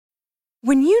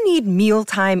When you need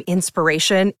mealtime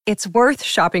inspiration, it's worth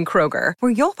shopping Kroger,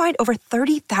 where you'll find over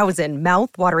 30,000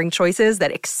 mouth-watering choices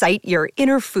that excite your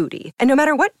inner foodie. And no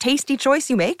matter what tasty choice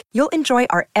you make, you'll enjoy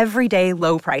our everyday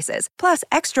low prices, plus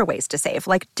extra ways to save,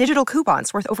 like digital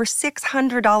coupons worth over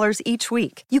 $600 each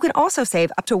week. You can also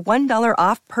save up to $1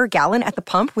 off per gallon at the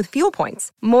pump with fuel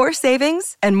points. More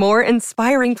savings and more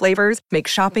inspiring flavors make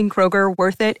shopping Kroger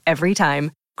worth it every time.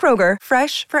 Kroger,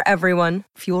 fresh for everyone.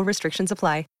 Fuel restrictions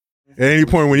apply. At any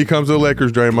point when he comes to the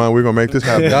Lakers, Draymond, we're going to make this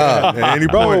happen. At any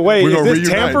point, wait, we're going to is this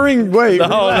tampering? Wait. No.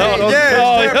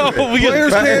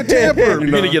 Players can't tamper.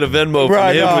 You're going to get a Venmo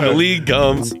from him when the league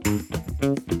comes.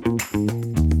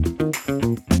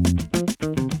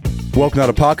 Welcome to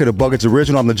the Pocket, a Buckets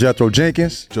original. I'm the Jethro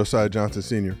Jenkins. Josiah Johnson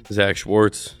Sr. Zach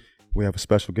Schwartz. We have a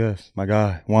special guest, my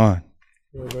guy, Juan.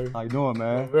 Yeah, How you doing,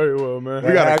 man? very well, man.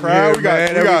 We got a crowd. We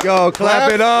got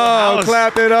Clap it up.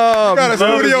 Clap it up. We got a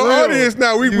studio audience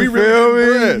now. We You really feel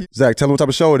getting me? bread. Zach, tell them what type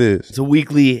of show it is. It's a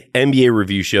weekly NBA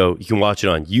review show. You can watch it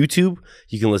on YouTube.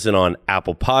 You can listen on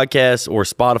Apple Podcasts or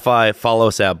Spotify. Follow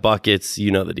us at Buckets.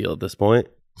 You know the deal at this point.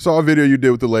 Saw a video you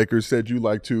did with the Lakers. Said you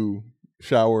like to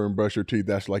shower and brush your teeth.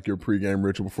 That's like your pregame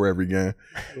ritual before every game.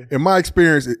 In my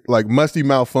experience, like musty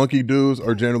mouth, funky dudes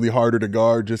are generally harder to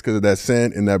guard just because of that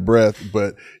scent and that breath.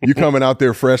 But you coming out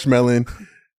there fresh smelling,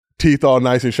 teeth all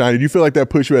nice and shiny. Do you feel like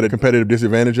that puts you at a competitive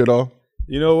disadvantage at all?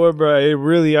 You know what, bro?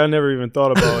 I never even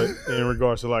thought about it in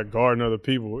regards to like guarding other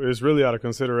people. It's really out of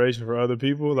consideration for other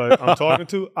people. Like I'm talking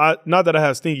to, not that I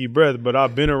have stinky breath, but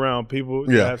I've been around people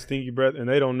that have stinky breath and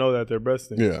they don't know that their breath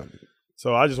stinks. Yeah.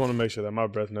 So I just want to make sure that my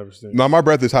breath never stinks. No, my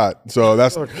breath is hot. So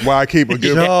that's why I keep a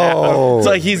good It's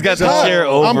like he's got the chair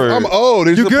over. I'm old.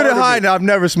 It's You're a good part at of it. hiding. I've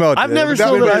never smelled it. I've never That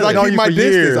smelled way, it. I Known keep you my for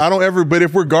distance. years. I don't ever, but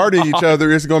if we're guarding each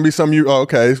other, it's going to be something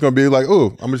it's going to be like,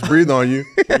 ooh, I'm just breathe on you.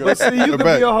 But see, you can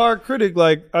be a hard critic.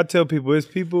 Like I tell people, it's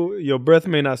people, your breath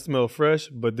may not smell fresh,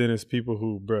 but then it's people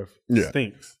who breath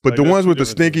stinks. But like, the that's ones two with the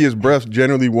different things. stinkiest breath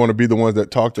generally want to be the ones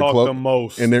that talk the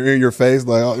most. and they're in your face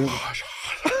like,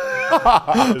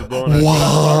 Just blowing that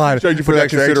Juan. Thank you for that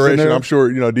consideration. I'm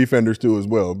sure, defenders too as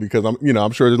well, because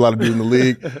I'm sure there's a lot of dudes in the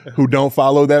league who don't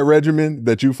follow that regimen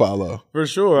that you follow. For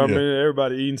sure. I mean,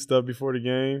 everybody eating stuff before the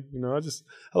game.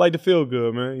 I like to feel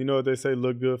good, man. You know what they say,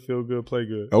 look good, feel good, play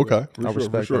good. Okay. I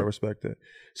respect that.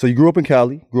 So you grew up in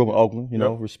Cali, grew up in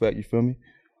Oakland, respect, you feel me?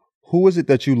 Who is it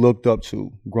that you looked up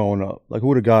to growing up? Like,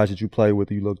 who are the guys that you played with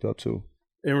that you looked up to?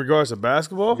 In regards to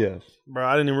basketball? Yes. Bro,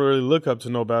 I didn't even really look up to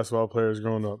no basketball players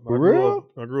growing up. For real?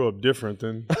 I grew up different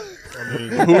than,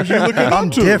 Who was you looking up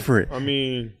I'm to? different. I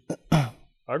mean,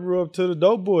 I grew up to the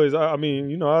dope boys.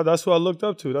 That's who I looked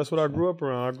up to. That's what I grew up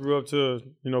around. I grew up to,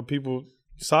 people,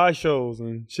 sideshows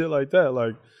and shit like that.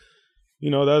 Like,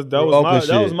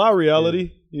 that was my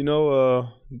reality. Yeah.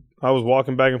 I was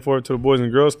walking back and forth to the Boys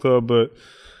and Girls Club, but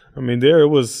I mean,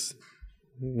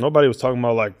 nobody was talking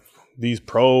about like these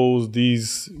pros,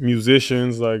 these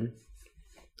musicians. Like,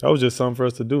 that was just something for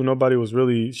us to do. Nobody was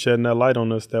really shedding that light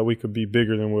on us that we could be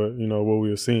bigger than what we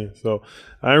were seeing. So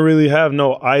I didn't really have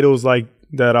no idols like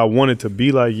that I wanted to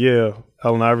be like. Yeah,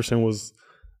 Allen Iverson was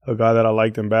a guy that I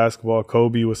liked in basketball.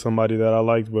 Kobe was somebody that I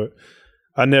liked, but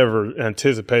I never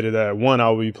anticipated that, one,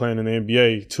 I would be playing in the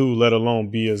NBA, two, let alone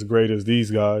be as great as these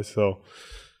guys. So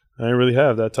I didn't really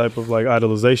have that type of like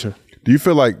idolization. Do you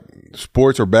feel like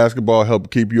sports or basketball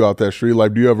help keep you out that street?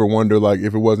 Like, do you ever wonder, like,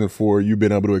 if it wasn't for you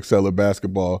being able to excel at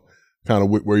basketball, kind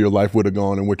of where your life would have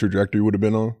gone and what trajectory would have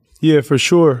been on? Yeah, for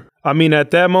sure. I mean, at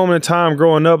that moment in time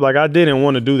growing up, like, I didn't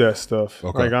want to do that stuff.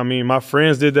 Okay. Like, I mean, my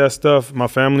friends did that stuff. My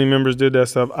family members did that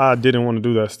stuff. I didn't want to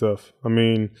do that stuff. I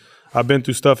mean, I've been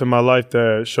through stuff in my life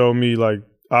that showed me, like,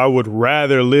 I would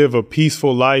rather live a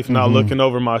peaceful life, not looking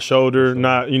over my shoulder,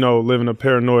 not, living a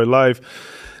paranoid life.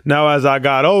 Now, as I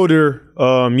got older,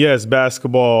 yes,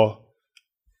 basketball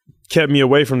kept me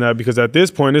away from that, because at this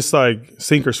point, it's like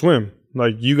sink or swim.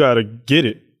 Like, you got to get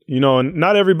it. And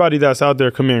not everybody that's out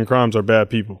there committing crimes are bad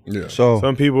people. Yeah. So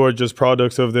some people are just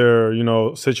products of their,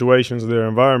 situations, their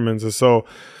environments. And so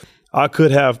I could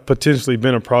have potentially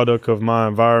been a product of my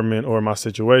environment or my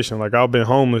situation. Like, I've been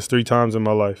homeless 3 times in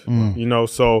my life,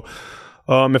 so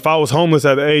if I was homeless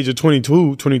at the age of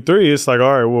 22, 23, it's like,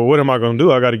 all right, well, what am I going to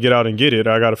do? I got to get out and get it.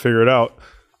 I got to figure it out.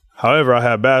 However, I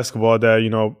had basketball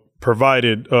that,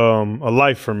 provided a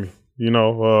life for me,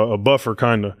 a buffer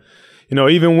kind of.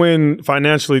 Even when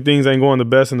financially things ain't going the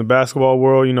best in the basketball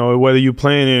world, whether you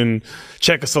playing in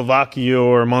Czechoslovakia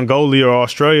or Mongolia or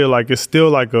Australia, like, it's still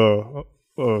like a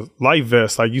life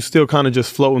vest. Like, you still kind of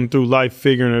just floating through life,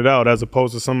 figuring it out, as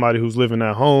opposed to somebody who's living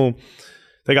at home.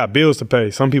 They got bills to pay.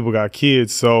 Some people got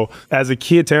kids. So as a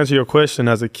kid, to answer your question,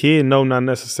 as a kid, no, not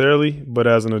necessarily, but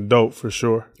as an adult, for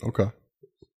sure. Okay.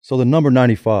 So the number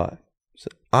 95, it's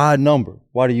an odd number.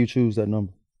 Why do you choose that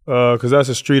number? Because that's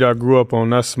a street I grew up on.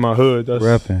 That's my hood.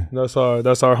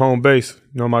 That's our home base.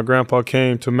 You know, my grandpa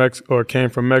came from Mexico,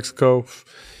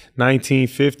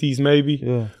 1950s maybe.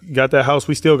 Yeah. Got that house.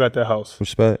 We still got that house.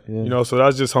 Respect. Yeah. You know, so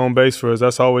that's just home base for us.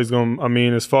 That's always going to, I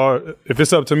mean, if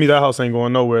it's up to me, that house ain't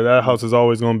going nowhere. That house is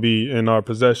always going to be in our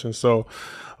possession. So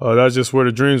that's just where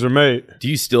the dreams are made. Do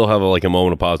you still have a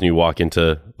moment of pause when you walk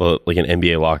into like an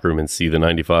NBA locker room and see the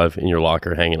 95 in your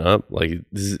locker hanging up? Like,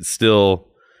 is it still,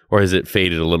 or has it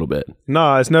faded a little bit?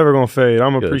 Nah, it's never going to fade.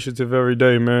 I'm appreciative every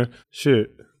day, man.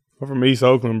 Shit. I'm from East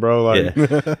Oakland, bro. Like,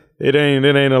 it ain't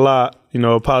a lot. You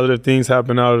know, positive things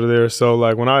happen out of there. So,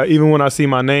 like, when I see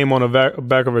my name on the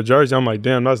back of a jersey, I'm like,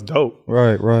 damn, that's dope.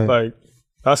 Right. Like,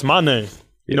 that's my name.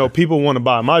 You know, people want to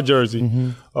buy my jersey.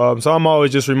 Mm-hmm. So I'm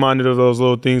always just reminded of those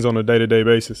little things on a day-to-day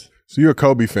basis. So you're a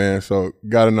Kobe fan, so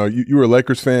got to know, you were a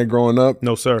Lakers fan growing up?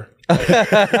 No, sir.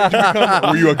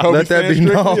 Were you a Kobe Let fan? that be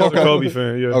known. I was a Kobe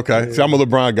fan, yeah. Okay, see, I'm a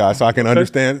LeBron guy, so I can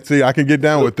understand. See, I can get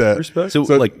down with that. Respect. So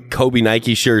like Kobe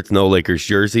Nike shirts, no Lakers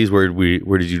jerseys. Where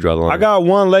did you draw the line? I got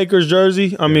one Lakers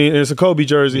jersey. I mean, it's a Kobe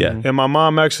jersey. Yeah. And my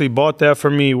mom actually bought that for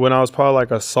me when I was probably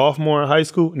like a sophomore in high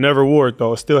school. Never wore it,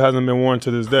 though. It still hasn't been worn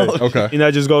to this day. Okay. And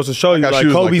that just goes to show you, got like,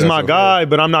 shoes like Kobe's that, my so, guy,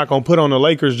 but I'm not going to put on a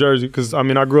Lakers jersey because, I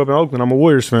mean, I grew up in Oakland. I'm a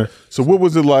Warriors fan. So what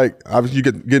was it like? Obviously, you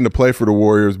getting to play for the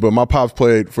Warriors, but my pops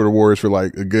played for the Warriors for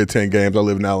like a good 10 games. I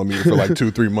lived in Alameda for like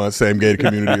 2-3 months, same gated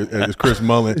community as Chris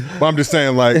Mullin. But I'm just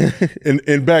saying, like,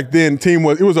 and back then,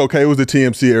 it was okay. It was the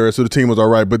TMC era, so the team was all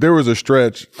right. But there was a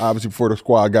stretch, obviously, before the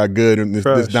squad got good and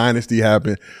this dynasty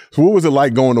happened. So what was it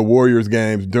like going to Warriors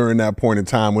games during that point in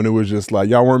time when it was just like,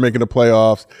 y'all weren't making the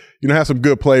playoffs? You know, had some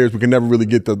good players, but could never really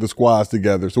get the squads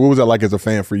together. So what was that like as a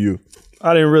fan for you?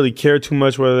 I didn't really care too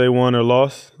much whether they won or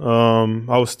lost.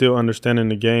 I was still understanding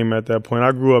the game at that point.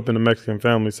 I grew up in a Mexican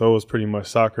family, so it was pretty much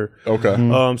soccer.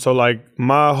 Okay. So like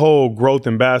my whole growth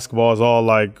in basketball is all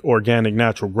like organic,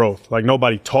 natural growth. Like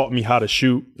nobody taught me how to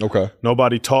shoot. Okay.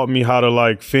 Nobody taught me how to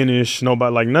like finish.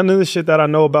 Nobody, like none of the shit that I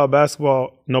know about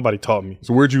basketball, nobody taught me.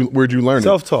 So where'd you learn it?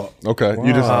 Self-taught. Okay. Wow.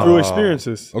 You just Through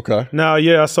experiences. Okay. Now,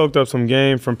 yeah, I soaked up some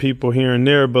game from people here and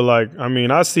there, but like, I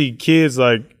mean, I see kids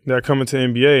like that come into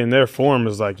NBA and their form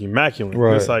is like immaculate.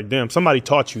 Right. It's like, damn, somebody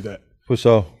taught you that. For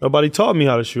sure. Nobody taught me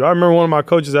how to shoot. I remember one of my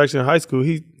coaches actually in high school,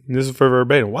 this is for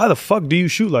verbatim, why the fuck do you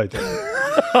shoot like that?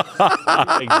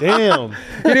 Like, damn.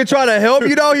 He didn't try to help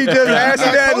you though. He just asked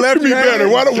you that and left me you better.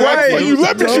 Why you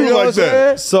let me shoot like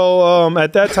that? So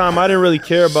at that time, I didn't really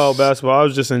care about basketball. I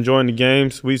was just enjoying the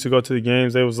games. We used to go to the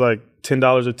games. It was like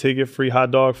 $10 a ticket, free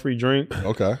hot dog, free drink.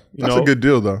 Okay. That's a good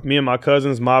deal, though. Me and my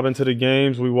cousins mobbing to the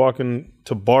games. We walking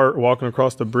to BART, walking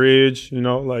across the bridge. You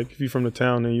know, like if you're from the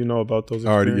town, then you know about those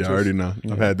experiences. I already know.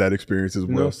 I've had that experience as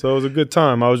well. You know, so it was a good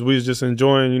time. We was just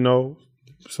enjoying, you know,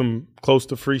 some close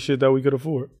to free shit that we could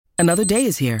afford. Another day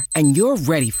is here, and you're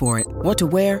ready for it. What to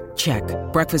wear? Check.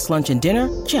 Breakfast, lunch, and dinner?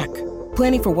 Check.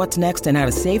 Planning for what's next and how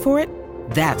to save for it?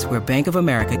 That's where Bank of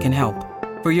America can help.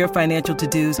 For your financial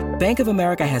to-dos, Bank of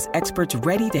America has experts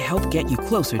ready to help get you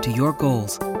closer to your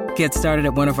goals. Get started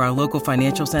at one of our local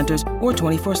financial centers or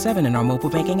 24/7 in our mobile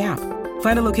banking app.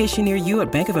 Find a location near you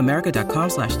at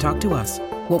bankofamerica.com/talktous.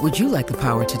 What would you like the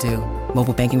power to do?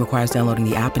 Mobile banking requires downloading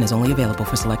the app and is only available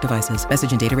for select devices.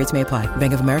 Message and data rates may apply.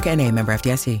 Bank of America NA, member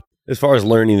FDIC. As far as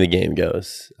learning the game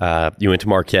goes, you went to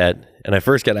Marquette, and I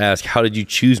first got to ask, how did you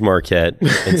choose Marquette?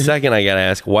 And second, I got to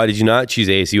ask, why did you not choose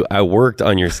ASU? I worked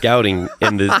on your scouting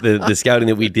and the scouting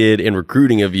that we did and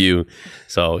recruiting of you.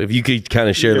 So if you could kind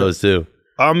of share those two.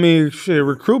 I mean, shit,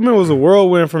 recruitment was a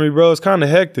whirlwind for me, bro. It's kind of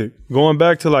hectic. Going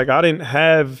back to like,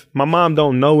 my mom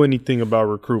don't know anything about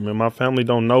recruitment. My family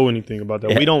don't know anything about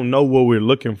that. Yeah. We don't know what we're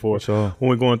looking for when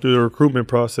we're going through the recruitment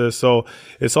process. So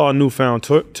it's all newfound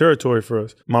territory for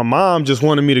us. My mom just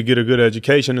wanted me to get a good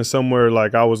education and somewhere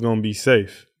like I was going to be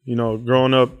safe. You know,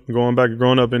 growing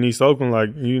up in East Oakland, like,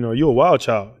 you know, you're a wild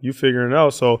child. You figuring it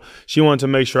out. So she wanted to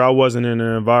make sure I wasn't in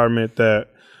an environment that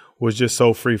was just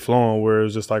so free flowing where it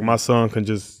was just like my son can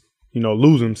just, you know,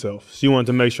 lose himself. She wanted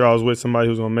to make sure I was with somebody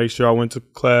who was going to make sure I went to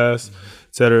class,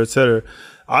 et cetera, et cetera.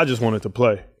 I just wanted to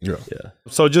play. Yeah.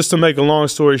 So just to make a long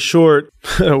story short,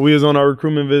 we was on our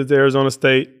recruitment visit to Arizona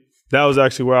State. That was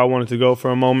actually where I wanted to go for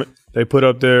a moment. They put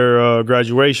up their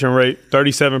graduation rate,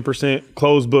 37%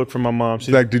 closed book from my mom.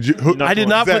 Zach, did you? I did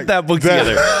not put that book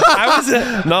together. I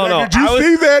was no. Did you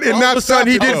see that and not stop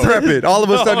he did prep it. All of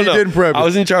a sudden he didn't prep it. I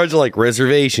was in charge of like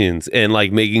reservations and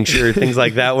like making sure things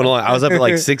like that went along. I was up at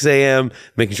like 6 a.m.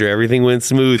 making sure everything went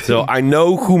smooth. So I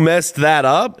know who messed that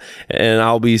up, and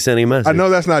I'll be sending a message. I know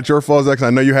that's not your fault, Zach. I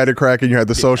know you had it cracking. You had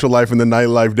the social life and the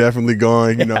nightlife definitely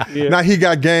going. You know, now he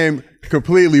got game.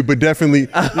 completely, but definitely,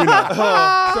 certain aspects.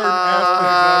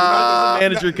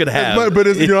 Manager could have. But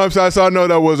it's, you know what I'm saying? So I know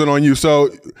that wasn't on you. So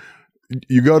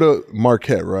you go to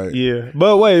Marquette, right? Yeah.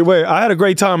 But wait. I had a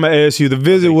great time at ASU. The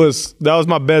visit that was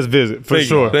my best visit for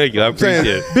sure. Thank you. I appreciate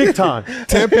it. Big time.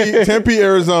 Tempe,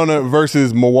 Arizona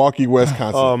versus Milwaukee,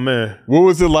 Wisconsin. Oh, man. What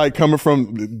was it like coming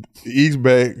from East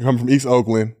Bay, coming from East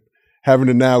Oakland, having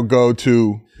to now go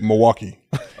to Milwaukee?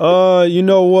 You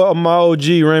know what? My OG,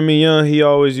 Remy Young,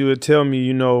 you would tell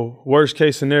me, worst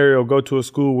case scenario, go to a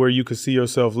school where you could see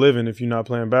yourself living if you're not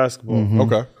playing basketball. Mm-hmm.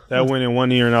 Okay. That went in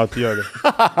one ear and out the other.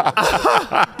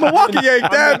 Milwaukee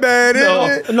ain't that bad,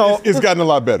 is it? No. It's gotten a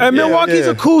lot better. And Milwaukee's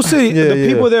a cool city. The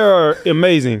people there are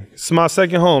amazing. It's my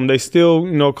second home. They still,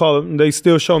 they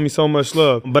still show me so much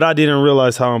love. But I didn't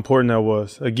realize how important that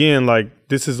was. Again,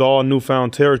 this is all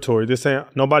newfound territory.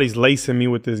 Nobody's lacing me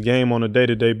with this game on a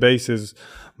day-to-day basis.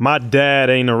 My dad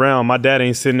ain't around. My dad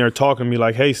ain't sitting there talking to me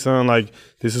like, hey, son,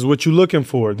 this is what you're looking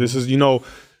for. This is,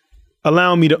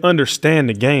 allowing me to understand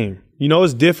the game.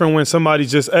 It's different when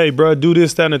somebody's just, hey, bro, do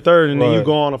this, that, and the third, and then you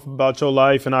go on about your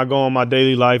life, and I go on my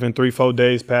daily life, and 3-4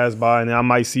 days pass by, and I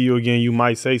might see you again. You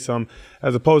might say something,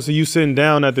 as opposed to you sitting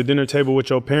down at the dinner table with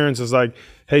your parents. It's like,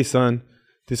 hey, son,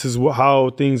 this is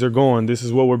how things are going. This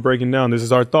is what we're breaking down. This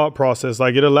is our thought process.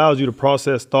 It allows you to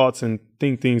process thoughts and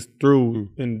think things through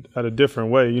at a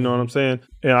different way. You know what I'm saying?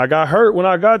 And I got hurt when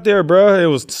I got there, bro. It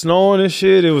was snowing and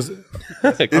shit. It was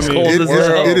It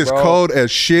is cold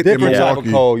as shit in Milwaukee. Type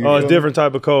of cold, it's a different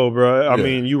type of cold, bro. I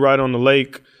mean, you right on the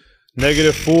lake.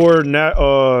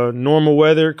 -4 normal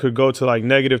weather could go to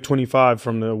 -25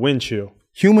 from the wind chill.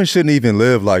 Humans shouldn't even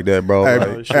live like that, bro.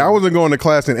 Hey, I wasn't going to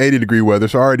class in 80-degree weather,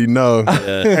 so I already know.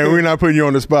 And we're not putting you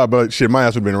on the spot, but shit, my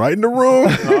ass would have been right in the room.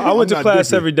 I went to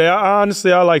class every day. I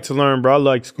like to learn, bro. I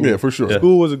like school. Yeah, for sure.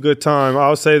 School was a good time.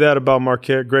 I'll say that about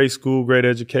Marquette. Great school, great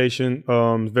education,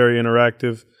 very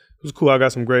interactive. It was cool. I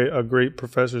got some great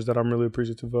professors that I'm really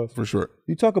appreciative of. For sure.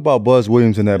 You talk about Buzz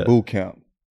Williams in that boot camp.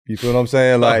 You feel what I'm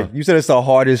saying? You said it's the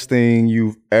hardest thing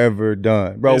you've ever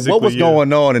done. Bro, what was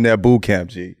going on in that boot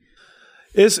camp, G?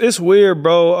 It's weird,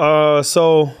 bro.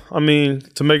 So, I mean,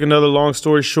 to make another long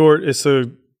story short, it's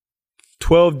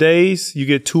 12 days. You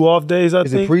get 2 off days, I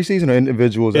think. Is it preseason or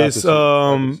individuals? It's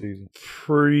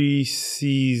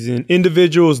preseason.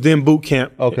 Individuals, then boot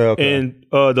camp. Okay. And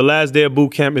the last day of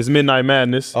boot camp is Midnight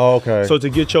Madness. Oh, okay. So to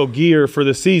get your gear for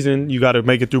the season, you got to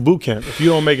make it through boot camp. If you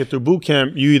don't make it through boot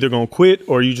camp, you either going to quit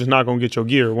or you just not going to get your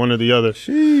gear, one or the other.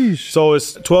 Sheesh. So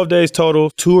it's 12 days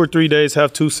total. 2 or 3 days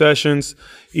have 2 sessions.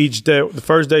 Each day, the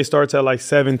first day starts at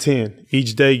 7:10.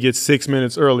 Each day gets 6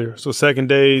 minutes earlier. So second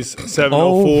day's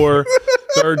 7:04.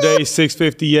 Third day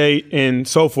 6:58, and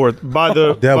so forth. By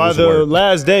the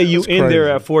last day, you in there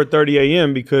at 4:30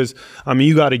 a.m. because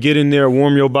you got to get in there,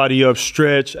 warm your body up,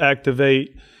 stretch,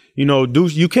 activate.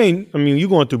 You can't. You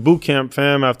going through boot camp,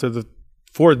 fam. After the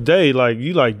 4th day,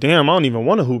 damn, I don't even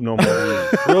want to hoop no more.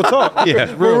 Real talk. Yeah,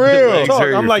 for real talk.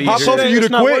 I'm like, how close are you to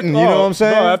quitting? You know what I'm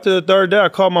saying? No, after the 3rd day, I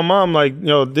called my mom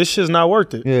this shit's not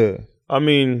worth it. Yeah.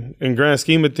 In grand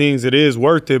scheme of things, it is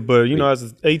worth it. But, as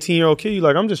an 18-year-old kid, you're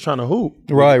like, I'm just trying to hoop.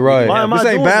 Right. Why am I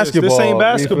doing basketball. This ain't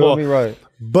basketball. You feel me? Right.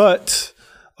 But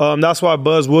that's why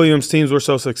Buzz Williams teams were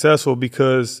so successful,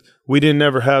 because we didn't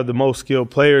ever have the most skilled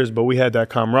players, but we had that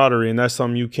camaraderie. And that's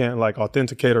something you can't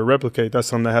authenticate or replicate. That's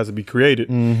something that has to be created.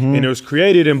 Mm-hmm. And it was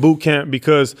created in boot camp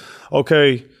because,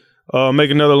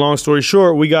 make another long story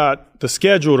short, we got the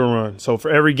schedule to run. So for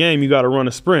every game, you got to run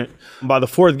a sprint. By the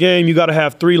 4th game, you got to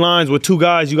have 3 lines with 2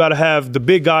 guys. You got to have the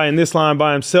big guy in this line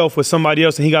by himself with somebody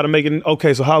else, and he got to make it.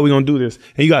 Okay, so how are we going to do this?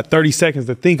 And you got 30 seconds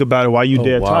to think about it while you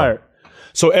dead tired.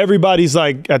 So everybody's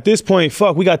like, at this point,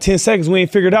 fuck, we got 10 seconds. We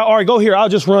ain't figured out. All right, go here. I'll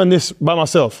just run this by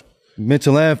myself.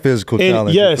 Mental and physical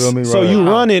challenge. Yes. You feel me? So you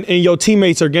run it, and your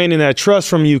teammates are gaining that trust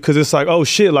from you, because it's like, oh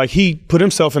shit, he put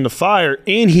himself in the fire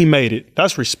and he made it.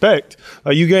 That's respect.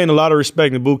 You gain a lot of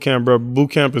respect in boot camp, bro.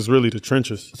 Boot camp is really the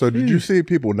trenches. So did you see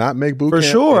people not make boot camp? For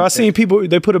sure. I seen people,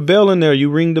 they put a bell in there. You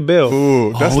ring the bell.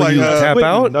 Ooh, that's tap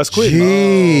out? That's quick.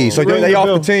 Gee. So they off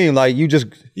the team.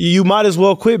 You might as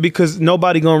well quit, because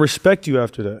nobody going to respect you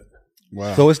after that.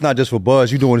 Wow. So it's not just for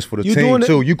Buzz. You're doing this for the team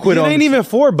too. You quit it on. It ain't even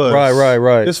for Buzz.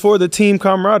 Right. It's for the team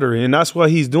camaraderie, and that's why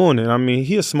he's doing it.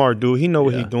 He a smart dude. He know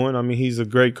what he's doing. He's a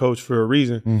great coach for a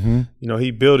reason. Mm-hmm.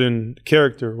 He building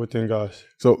character within guys.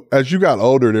 So as you got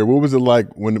older there, what was it like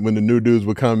when the new dudes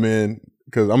would come in?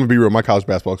 because I'm gonna be real, my college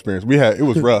basketball experience, it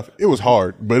was rough. It was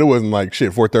hard, but it wasn't like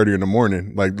shit 4:30 in the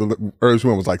morning. Like the earliest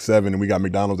one was like 7, and we got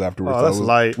McDonald's afterwards. Oh, that's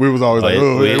light. We was always like, we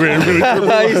got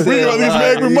these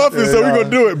McMuffins, so we gonna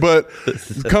do it. But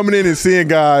coming in and seeing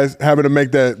guys having to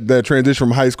make that transition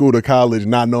from high school to college,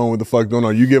 not knowing what the fuck's going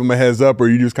on, you give them a heads up, or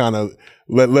you just kind of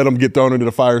let them get thrown into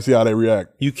the fire and see how they react.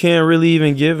 You can't really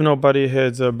even give nobody a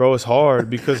heads up, bro. It's hard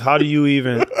because how do you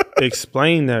even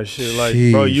explain that shit? Like,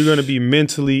 bro, you're gonna be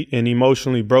mentally and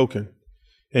emotionally broken,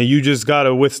 and you just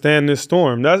gotta withstand this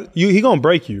storm. He gonna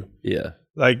break you. Yeah,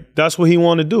 like that's what he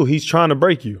want to do. He's trying to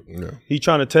break you. Yeah. He's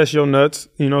trying to test your nuts.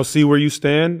 See where you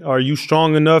stand. Are you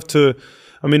strong enough to?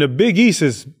 I mean, the Big East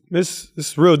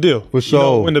it's real deal. For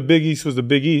sure. When the Big East was the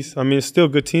Big East, I mean, it's still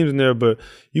good teams in there, but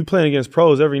you playing against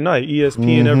pros every night,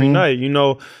 ESPN every night.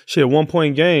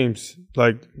 1-point games.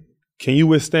 Like, can you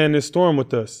withstand this storm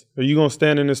with us? Are you gonna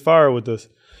stand in this fire with us?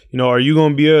 Are you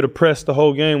gonna be able to press the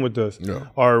whole game with us? No.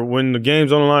 Or when the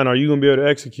game's on the line, are you gonna be able to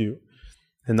execute?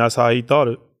 And that's how he thought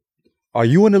it. Are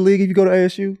you in the league if you go to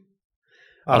ASU?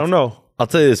 I don't know. I'll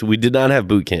tell you this: we did not have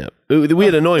boot camp. We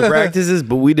had annoying practices,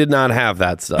 but we did not have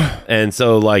that stuff. And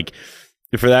so, like,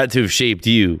 for that to have shaped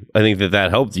you, I think that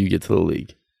helped you get to the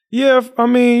league. Yeah, I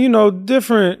mean,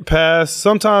 different paths.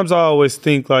 Sometimes I always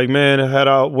think, like, man, had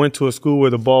I went to a school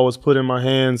where the ball was put in my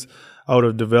hands, I would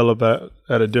have developed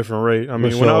at a different rate. I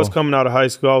mean, when I was coming out of high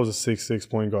school, I was a 6'6"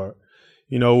 point guard.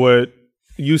 What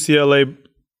UCLA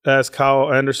asked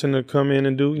Kyle Anderson to come in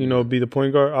and do, be the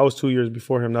point guard. I was 2 years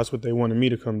before him. That's what they wanted me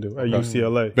to come do at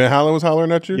UCLA. Van Halen was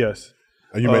hollering at you? Yes.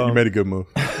 Oh, you made a good move.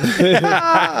 So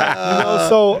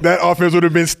that offense would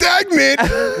have been stagnant.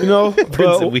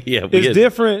 But it's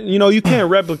different. You can't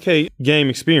replicate game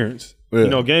experience.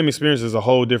 Yeah. Game experience is a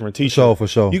whole different teacher. For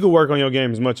sure. You can work on your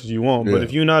game as much as you want, but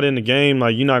if you're not in the game,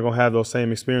 like, you're not gonna have those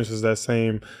same experiences, that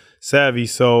same savvy.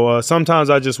 So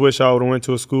sometimes I just wish I would have went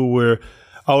to a school where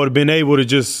I would have been able to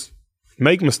just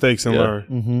make mistakes and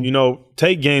learn.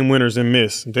 Take game winners and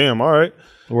miss. Damn, all right.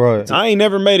 Right. I ain't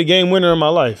never made a game winner in my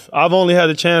life. I've only had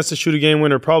the chance to shoot a game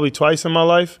winner probably twice in my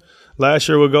life. Last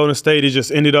year with Golden State, it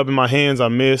just ended up in my hands. I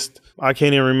missed. I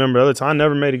can't even remember the other time. I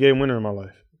never made a game winner in my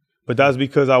life. But that's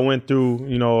because I went through,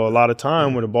 a lot of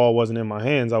time where the ball wasn't in my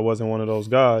hands. I wasn't one of those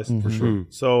guys. For sure.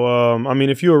 So, I mean,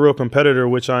 if you're a real competitor,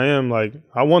 which I am, like,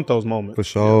 I want those moments. For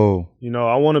sure.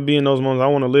 I want to be in those moments. I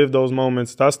want to live those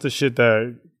moments. That's the shit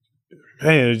that,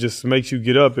 man, it just makes you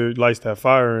get up. It lights that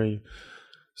fire in you.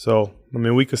 So, I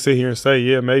mean, we could sit here and say,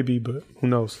 yeah, maybe, but who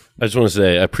knows? I just want to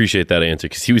say I appreciate that answer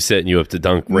because he was setting you up to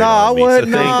dunk right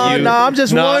on me. I'm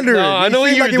just wondering. I know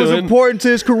what you're like doing. It was important to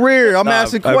his career. I'm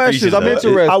asking questions. I'm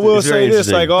interested. I will say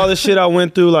this, like, all the shit I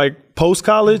went through, like,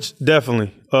 post-college,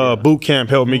 definitely. Boot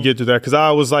camp helped me get through that because I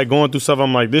was, like, going through stuff.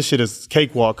 I'm like, this shit is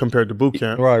cakewalk compared to boot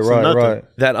camp. Right.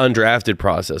 That undrafted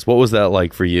process, what was that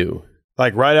like for you?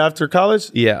 Like, right after college?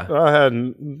 Yeah. I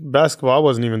had basketball. I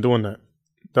wasn't even doing that.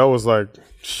 That was like,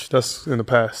 that's in the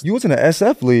past. You was in the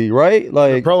SF league, right?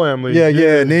 Like the Pro-Am league. Yeah.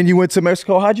 And then you went to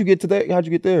Mexico. How'd you get to that? How'd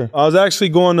you get there? I was actually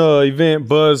going to an event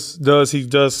Buzz does. He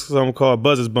does something called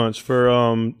Buzz's Bunch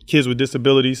for kids with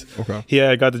disabilities. Okay. He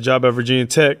had got the job at Virginia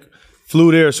Tech.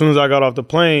 Flew there as soon as I got off the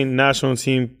plane. National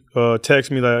team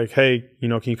texted me like, hey,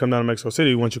 can you come down to Mexico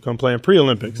City? Why don't you come play in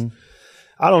pre-Olympics? Mm-hmm.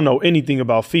 I don't know anything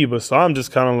about FIBA, so I'm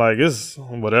just kind of like, it's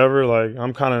whatever. Like,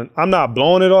 I'm not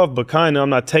blowing it off, but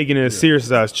I'm not taking it as serious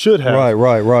as I should have.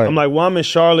 Right. I'm like, well, I'm in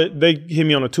Charlotte. They hit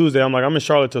me on a Tuesday. I'm like, I'm in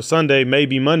Charlotte till Sunday,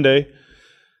 maybe Monday.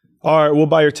 All right, we'll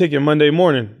buy your ticket Monday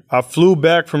morning. I flew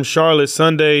back from Charlotte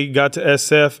Sunday, got to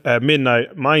SF at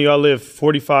midnight. Mind you, I live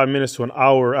 45 minutes to an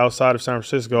hour outside of San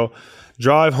Francisco.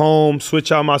 Drive home,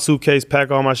 switch out my suitcase, pack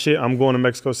all my shit. I'm going to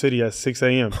Mexico City at 6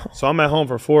 a.m. So I'm at home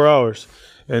for 4 hours.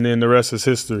 And then the rest is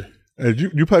history. Hey,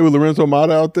 you play with Lorenzo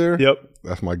Mata out there? Yep.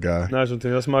 That's my guy. National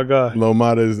team, that's my guy. Lo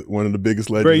Mata is one of the biggest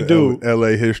legends great dude. in LA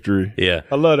history. Yeah.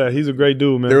 I love that. He's a great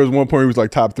dude, man. There was one point he was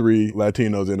like top 3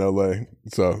 Latinos in LA.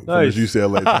 So nice. From his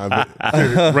UCLA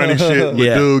time. Running shit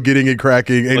with dude, getting it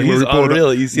cracking. And he's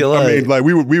unreal at UCLA. I mean, like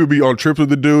we would be on trips with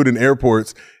the dude in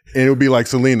airports. And it would be like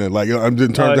Selena, like in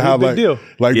terms of how like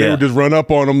they would just run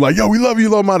up on him like, yo, we love you,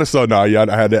 Lo Mata. So I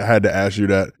had to ask you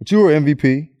that. But you were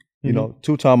MVP, you know,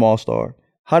 2-time All-Star.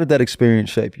 How did that experience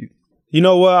shape you? You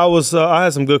know what? I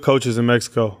had some good coaches in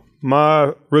Mexico.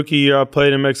 My rookie year, I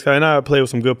played in Mexico, and I played with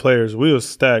some good players. We was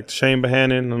stacked. Shane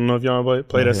Bohannon, I don't know if y'all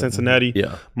played at Cincinnati.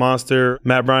 Yeah. Monster.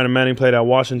 Matt Bryan and Manning played at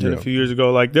Washington a few years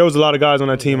ago. Like, there was a lot of guys on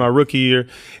that team my rookie year,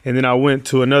 and then I went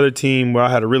to another team where I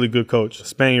had a really good coach, a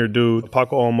Spaniard dude,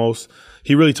 Paco Olmos.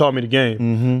 He really taught me the game.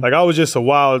 Mm-hmm. Like, I was just a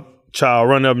wild child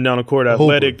running up and down the court,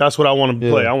 athletic. That's what I want to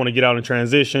play. I want to get out in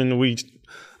transition.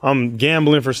 I'm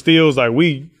gambling for steals. Like,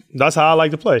 we that's how I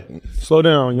like to play. Slow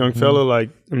down, young fella. Like,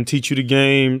 I'm gonna teach you the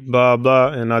game, blah, blah.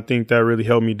 And I think that really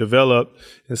helped me develop.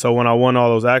 And so when I won all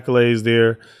those accolades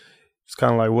there, it's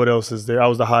kind of like, what else is there? I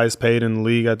was the highest paid in the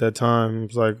league at that time. It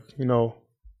was like,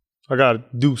 I got to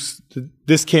do,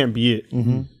 this can't be it.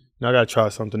 Now I got to try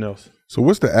something else. So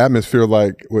what's the atmosphere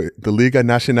like with the Liga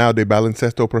Nacional de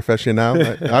Baloncesto Profesional?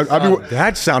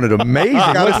 That sounded amazing.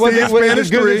 I got to see in Spanish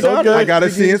 3. I got to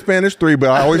see in Spanish 3, but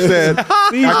I always said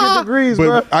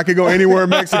I could go anywhere in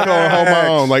Mexico and hold my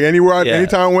own. Like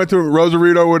anytime I went to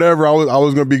Rosarito or whatever, I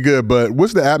was going to be good. But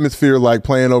what's the atmosphere like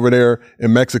playing over there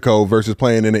in Mexico versus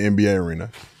playing in the NBA arena?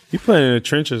 You playing in the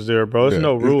trenches there, bro. There's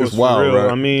no rules it's wild, for real.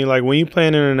 right? I mean, like when you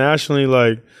playing internationally,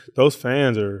 like those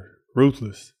fans are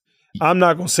ruthless. I'm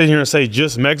not gonna sit here and say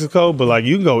just Mexico, but like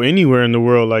you can go anywhere in the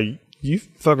world. Like you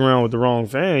fuck around with the wrong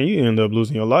fan, you end up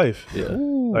losing your life. Yeah,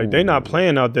 like they not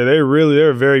playing out there.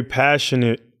 They're very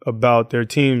passionate about their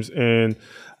teams, and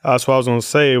that's what I was gonna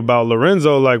say about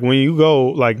Lorenzo. Like when you go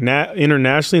like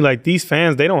internationally, like these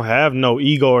fans, they don't have no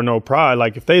ego or no pride.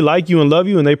 Like if they like you and love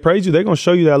you and they praise you, they're gonna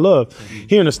show you that love.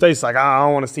 Here in the States, like I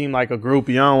don't want to seem like a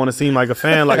groupie. I don't want to seem like a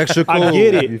fan. Like extra cool. I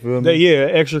get it. You feel me?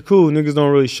 Extra cool. Niggas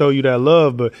don't really show you that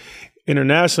love, but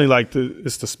internationally, like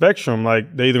it's the spectrum.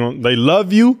 Like they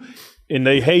love you and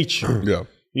they hate you. Yeah.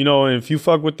 And if you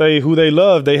fuck with who they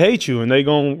love, they hate you, and they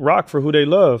gonna rock for who they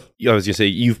love. I was gonna say,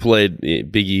 you've played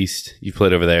Big East, you've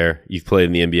played over there, you've played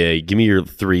in the NBA. Give me your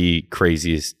 3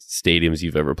 craziest stadiums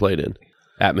you've ever played in,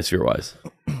 atmosphere wise.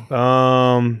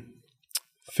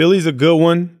 Philly's a good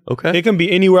one. Okay, it can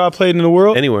be anywhere I played in the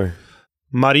world. Anywhere.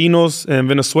 Marinos in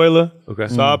Venezuela. Okay,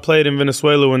 so I played in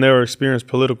Venezuela when they were experiencing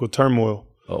political turmoil.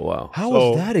 Oh wow, how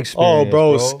was that experience? Oh,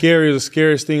 bro, it's scary. It's the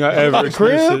scariest thing I ever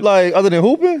experienced. Crib, like other than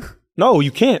hooping. No,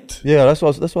 you can't. Yeah, that's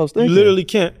what I was thinking. You literally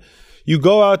can't. You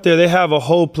go out there, they have a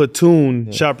whole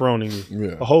platoon chaperoning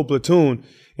you. A whole platoon.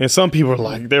 And some people are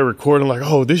like, they're recording like,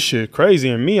 oh, this shit crazy.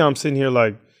 And me, I'm sitting here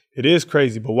like, it is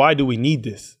crazy, but why do we need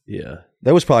this? Yeah.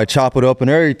 They was probably chop it up and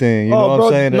everything. You know what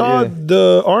I'm saying? No,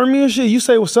 the army and shit, you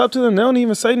say what's up to them, they don't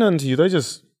even say nothing to you. They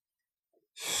just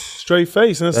straight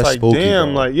face. And it's That's like, spooky, damn,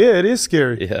 bro. like, yeah, it is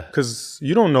scary. Yeah. Because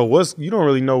you don't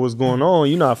really know what's going on.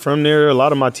 You're not from there. A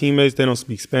lot of my teammates, they don't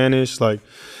speak Spanish. Like,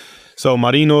 so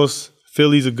Marinos,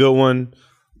 Philly's a good one.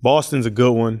 Boston's a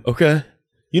good one. Okay.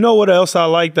 You know what else I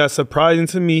like that's surprising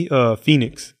to me?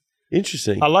 Phoenix.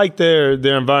 Interesting. I like their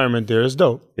environment there. It's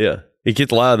dope. Yeah. It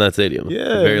gets loud in that stadium.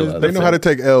 Yeah. Very loud. They know how to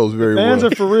take L's very well. Fans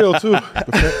are for real, too.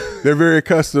 They're very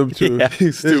accustomed to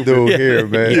This dude here,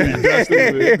 man.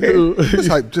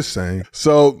 Just saying.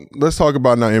 So let's talk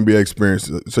about now NBA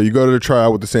experience. So you go to the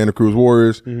tryout with the Santa Cruz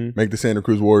Warriors, make the Santa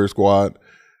Cruz Warriors squad.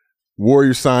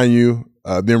 Warriors sign you,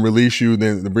 then release you,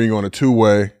 then bring you on a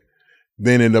 2-way,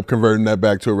 then end up converting that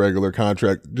back to a regular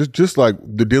contract. Just like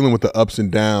the dealing with the ups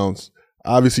and downs.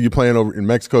 Obviously, you're playing over in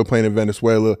Mexico, playing in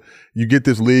Venezuela. You get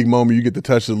this league moment, you get to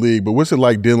touch the league. But what's it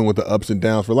like dealing with the ups and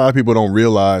downs? For a lot of people, don't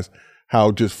realize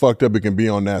how just fucked up it can be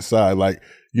on that side. Like,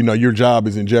 your job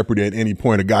is in jeopardy at any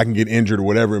point. A guy can get injured or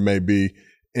whatever it may be,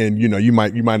 and you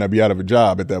might not be out of a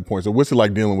job at that point. So, what's it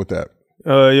like dealing with that?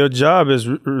 Your job is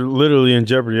literally in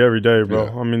jeopardy every day,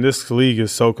 bro. Yeah. I mean, this league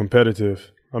is so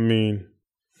competitive. I mean,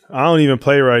 I don't even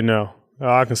play right now.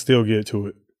 I can still get to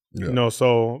it. Yeah.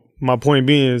 So my point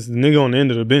being is the nigga on the end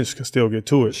of the bench can still get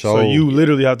to it. So you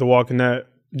literally have to walk in that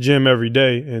gym every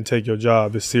day and take your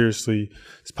job as seriously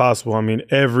as possible. I mean,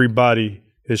 everybody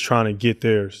is trying to get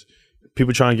theirs.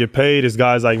 People trying to get paid. There's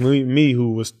guys like me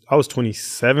I was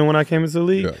 27 when I came into the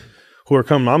league, who are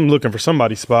coming. I'm looking for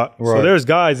somebody's spot. Right. So there's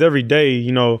guys every day,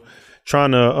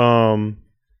 trying to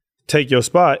take your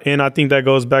spot. And I think that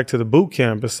goes back to the boot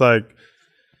camp. It's like,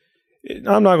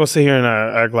 I'm not going to sit here and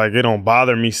act like it don't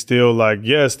bother me still. Like,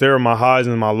 yes, there are my highs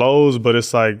and my lows, but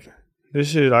it's like, this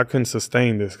shit, I couldn't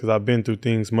sustain this because I've been through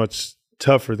things much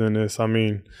tougher than this. I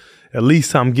mean, at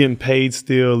least I'm getting paid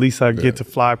still. At least I get to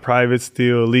fly private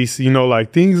still. At least,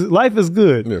 life is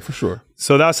good. Yeah, for sure.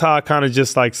 So that's how I kind of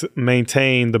just like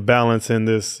maintain the balance in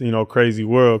this, crazy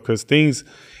world. Because things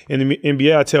in the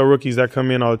NBA, I tell rookies that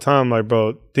come in all the time, like,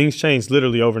 bro, things change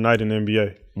literally overnight in the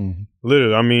NBA. Mm-hmm.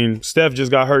 Literally. I mean, Steph just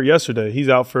got hurt yesterday. He's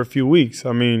out for a few weeks.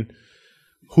 I mean,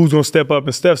 who's going to step up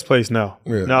in Steph's place now?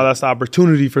 Yeah. Now that's the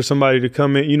opportunity for somebody to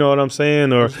come in. You know what I'm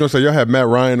saying? Or I was going to say, y'all have Matt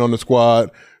Ryan on the squad.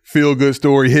 Feel good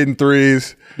story, hitting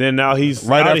threes. Then now he's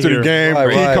right after here. the game.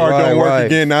 Card don't work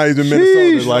again. Now he's in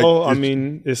Minnesota. Like, I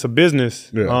mean, it's a business.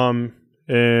 Yeah.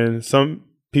 And some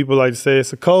people like to say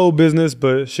it's a cold business,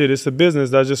 but shit, it's a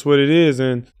business. That's just what it is,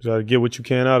 and you got to get what you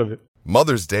can out of it.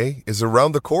 Mother's Day is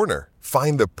around the corner.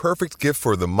 Find the perfect gift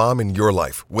for the mom in your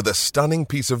life with a stunning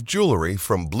piece of jewelry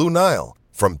from Blue Nile.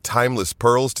 From timeless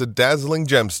pearls to dazzling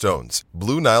gemstones,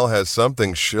 Blue Nile has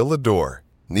something she'll adore.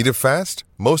 Need it fast?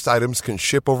 Most items can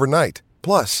ship overnight.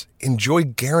 Plus, enjoy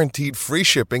guaranteed free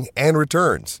shipping and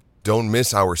returns. Don't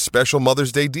miss our special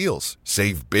Mother's Day deals.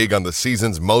 Save big on the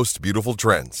season's most beautiful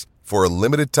trends. For a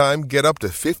limited time, get up to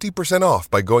 50% off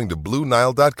by going to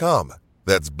BlueNile.com.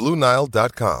 That's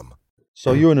BlueNile.com.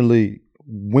 So you're in the league.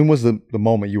 When was the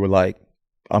moment you were like,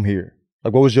 I'm here?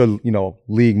 Like, what was your,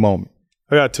 league moment?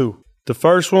 I got two. The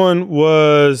first one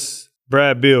was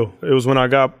Brad Beal. It was when I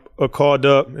got called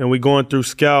up and we going through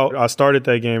scout. I started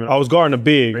that game. I was guarding a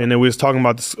big, and then we was talking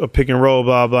about a pick and roll,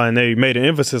 blah, blah, and they made an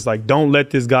emphasis like, don't let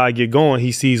this guy get going.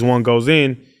 He sees one goes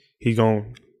in, he's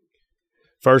going.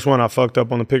 First one, I fucked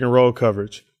up on the pick and roll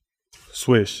coverage.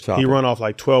 Swish. He run off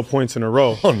like 12 points in a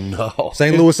row. Oh, no.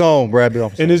 St. Louis on, Brad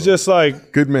Beal. And it's just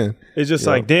like, good man. It's just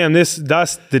like, damn, that's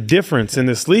the difference in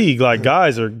this league. Like,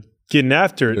 guys are getting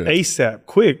after it ASAP,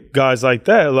 quick. Guys like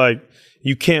that, like,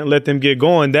 you can't let them get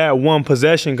going. That one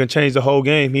possession can change the whole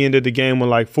game. He ended the game with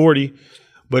like 40.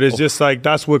 But it's just like,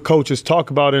 that's what coaches talk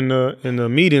about in the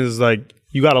meetings. Like,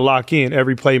 you got to lock in.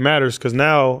 Every play matters, because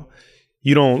now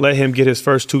you don't let him get his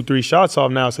first 2-3 shots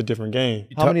off. Now it's a different game.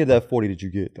 How many of that 40 did you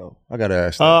get, though? I got to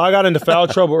ask that. I got into foul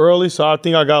trouble early, so I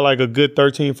think I got like a good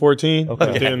 13, 14. Okay.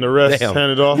 And then the rest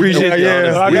handed off. We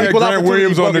had Grant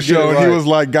Williams on the show, and he was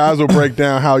like, guys will break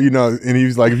down how, and he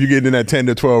was like, if you get in that 10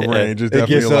 to 12 range, it's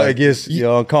definitely it gets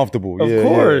uncomfortable. Of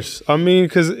course. I mean,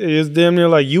 because it's damn near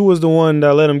like you was the one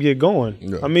that let him get going.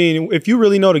 Yeah. I mean, if you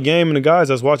really know the game and the guys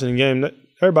that's watching the game,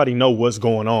 everybody know what's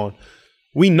going on.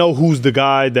 We know who's the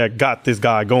guy that got this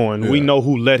guy going. Yeah. We know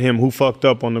who let him, who fucked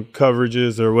up on the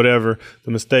coverages or whatever,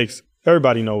 the mistakes.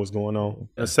 Everybody know what's going on.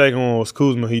 The second one was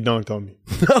Kuzma. He dunked on me.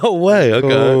 No way. Okay.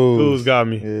 Kuz got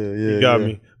me. He got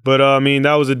me. But, I mean,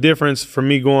 that was a difference for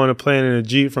me going to playing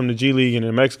in from the G League and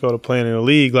in Mexico to playing in the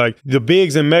league. Like, the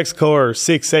bigs in Mexico are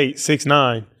 6'8",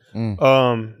 6'9".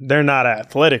 They're not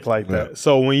athletic like that.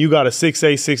 So when you got a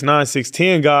 6'8", 6'9",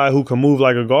 6'10 guy who can move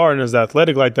like a guard and is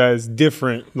athletic like that, it's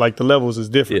different. Like, the levels is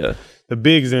different. Yeah. The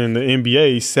bigs in the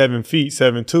NBA, 7 feet,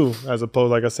 7'2", as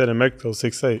opposed, like I said, in Mexico,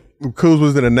 6'8". Kuz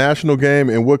was in a national game,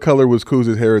 and what color was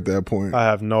Kuz's hair at that point? I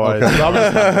have no idea.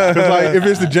 Because like, if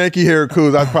it's the janky hair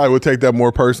Kuz, I probably would take that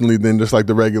more personally than just like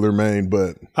the regular mane.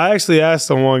 But I actually asked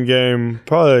him one game,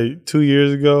 probably 2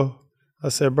 years ago. I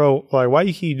said, bro, like, why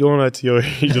you keep doing that to your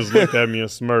hair? He just looked at me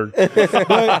and smirked. But,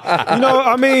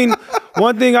 I mean,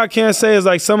 one thing I can't say is,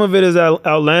 like, some of it is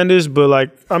outlandish, but,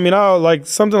 like, I mean, I'll, like,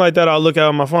 something like that, I'll look at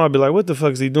on my phone, I'll be like, what the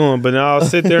fuck is he doing? But then I'll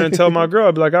sit there and tell my girl,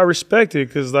 I'll be like, I respect it,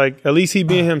 because, like, at least he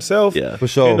being himself. Yeah, for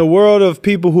sure. In the world of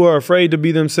people who are afraid to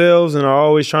be themselves and are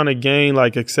always trying to gain,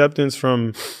 like, acceptance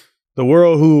from the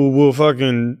world who will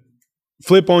fucking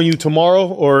flip on you tomorrow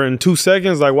or in 2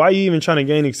 seconds, like, why are you even trying to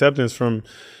gain acceptance from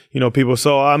people?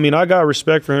 So, I mean, I got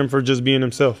respect for him for just being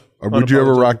himself. Would you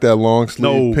ever rock that long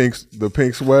sleeve the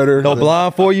pink sweater? No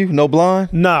blonde for you? No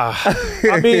blonde? Nah.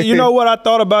 I mean, you know what? I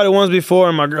thought about it once before,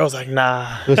 and my girl's like,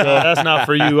 nah, that's not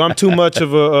for you. I'm too much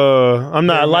of a, I'm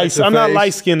not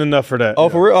light-skinned enough for that. Oh,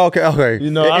 for real? Okay. I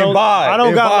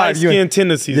don't got light-skinned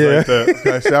tendencies like that.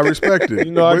 Okay, so I respect it.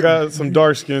 I got some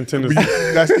dark-skinned tendencies.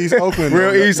 That's East Oakland.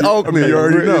 Real East Oakland. I mean, you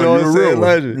already know. You're a real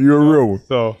one. You're a real one.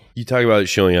 So you talk about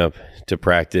showing up to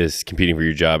practice, competing for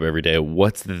your job every day.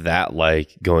 What's that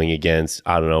like going against,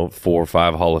 4 or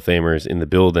 5 Hall of Famers in the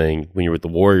building when you're with the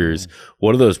Warriors?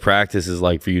 What are those practices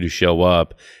like for you to show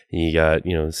up and you got,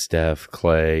 Steph,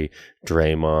 Clay,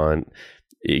 Draymond,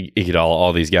 Iguodala,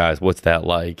 all these guys? What's that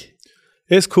like?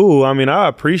 It's cool. I mean, I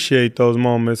appreciate those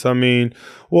moments. I mean,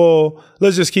 well,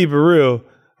 let's just keep it real.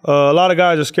 A lot of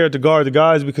guys are scared to guard the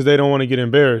guys because they don't want to get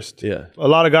embarrassed. Yeah. A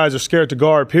lot of guys are scared to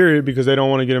guard, period, because they don't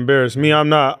want to get embarrassed. Me, I'm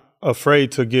not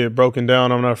afraid to get broken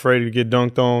down. I'm not afraid to get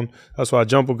dunked on. That's why I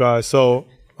jump with guys. So,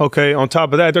 okay, on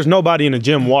top of that, there's nobody in the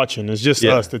gym watching. It's just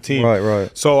us, the team. Right.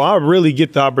 So I really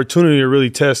get the opportunity to really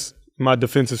test my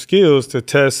defensive skills, to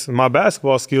test my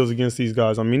basketball skills against these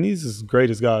guys. I mean, these is the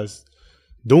greatest guys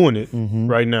doing it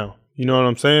right now. You know what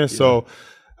I'm saying? Yeah. So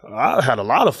I had a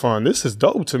lot of fun. This is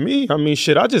dope to me. I mean,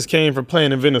 shit, I just came from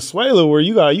playing in Venezuela where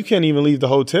you can't even leave the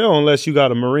hotel unless you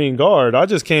got a Marine Guard. I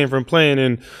just came from playing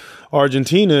in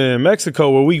Argentina and Mexico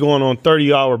where we going on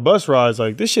 30-hour bus rides.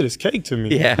 Like, this shit is cake to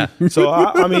me. Yeah. So,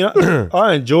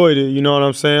 I enjoyed it. You know what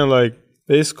I'm saying? Like,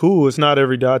 it's cool. It's not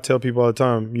every day. I tell people all the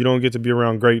time, you don't get to be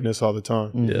around greatness all the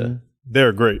time. Yeah.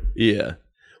 They're great. Yeah.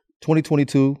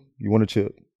 2022, you won a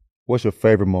chip. What's your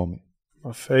favorite moment?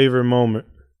 My favorite moment?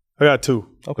 I got 2.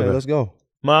 Okay, let's go.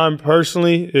 Mine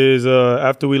personally is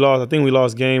after we lost, I think we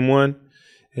lost game 1,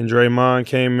 and Draymond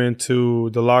came into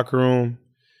the locker room.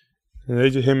 And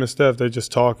him and Steph, they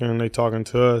just talking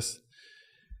to us.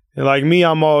 And like me,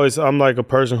 I'm like a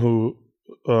person who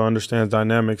understands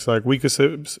dynamics. Like we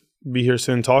could be here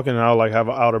sitting talking, and I'll like have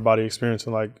an outer body experience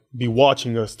and like be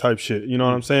watching us type shit. You know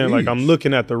what I'm saying? Like I'm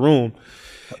looking at the room,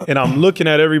 and I'm looking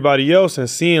at everybody else and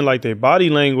seeing like their body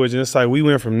language, and it's like we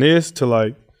went from this to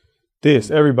like this,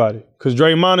 everybody. Because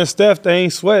Draymond and Steph, they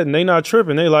ain't sweating, they not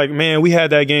tripping. They like, man, we had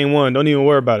that game won. Don't even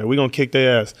worry about it. We gonna kick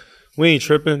their ass. We ain't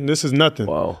tripping. This is nothing.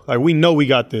 Wow. Like we know we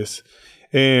got this.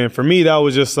 And for me, that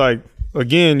was just like,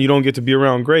 again, you don't get to be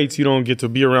around greats. You don't get to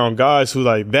be around guys who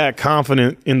like that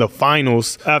confident in the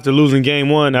finals after losing game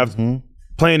one, after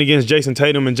playing against Jason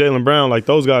Tatum and Jaylen Brown. Like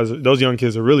those guys, those young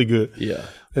kids are really good. Yeah.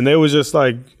 And they was just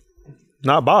like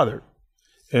not bothered.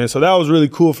 And so that was really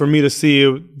cool for me to see.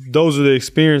 Those are the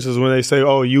experiences when they say,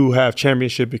 oh, you have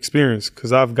championship experience.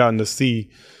 Because I've gotten to see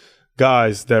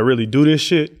guys that really do this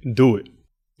shit, do it.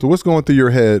 So what's going through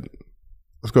your head?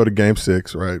 Let's go to game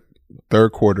 6, right?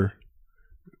 Third quarter.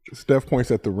 Steph points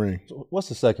at the ring. What's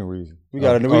the second reason? We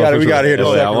got to hear the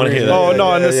second I wanna hear reason. that. Oh,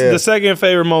 no. And the second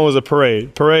favorite moment was a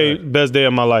parade. Parade, best day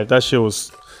of my life. That shit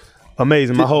was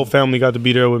amazing. My whole family got to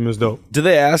be there with Ms. Dope. Do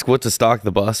they ask what to stock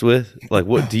the bus with? Like,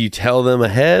 what do you tell them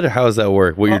ahead, or how does that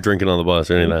work? What you're drinking on the bus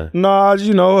or anything? Like that? Nah,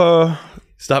 you know,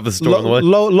 Stop at the store on the way.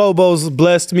 Lobos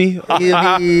blessed me.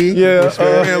 Yeah.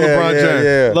 LeBron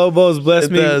James. Lobos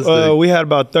blessed me. Fantastic. We had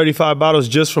about 35 bottles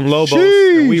just from Lobos.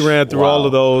 And we ran through all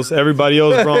of those. Everybody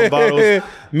else brought bottles.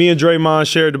 Me and Draymond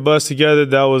shared the bus together.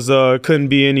 That was couldn't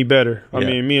be any better. I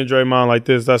mean, me and Draymond like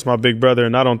this. That's my big brother,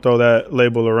 and I don't throw that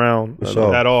label around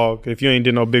at all. If you ain't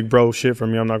did no big bro shit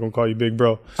from me, I'm not gonna call you big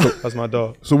bro. That's my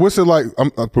dog. So what's it like?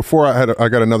 Before I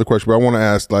got another question, but I want to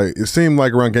ask. Like, it seemed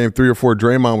like around game 3 or 4,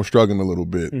 Draymond was struggling a little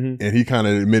bit, and he kind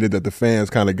of admitted that the fans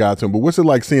kind of got to him. But what's it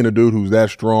like seeing a dude who's that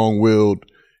strong-willed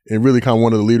and really kind of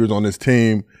one of the leaders on this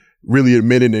team really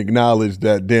admit and acknowledge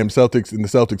that damn Celtics and the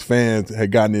Celtics fans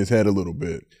had gotten in his head a little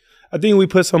bit? I think we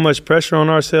put so much pressure on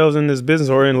ourselves in this business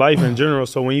or in life in general.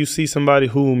 So when you see somebody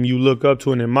whom you look up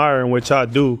to and admire, and which I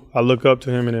do, I look up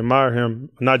to him and admire him,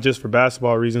 not just for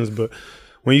basketball reasons, but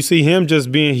when you see him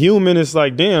just being human, it's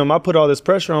like, damn, I put all this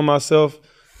pressure on myself.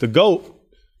 The GOAT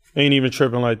ain't even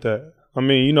tripping like that. I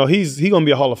mean, you know, he's gonna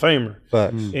be a Hall of Famer,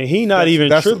 and he not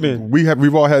even tripping.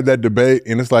 We've all had that debate,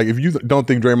 and it's like, if you don't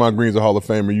think Draymond Green's a Hall of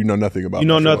Famer, you know nothing about. You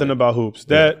know nothing about hoops.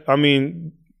 I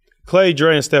mean, Clay,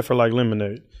 Dre, and Steph are like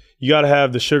lemonade. You got to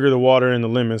have the sugar, the water, and the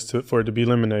lemons for it to be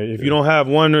lemonade. If you don't have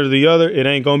one or the other, it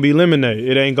ain't gonna be lemonade.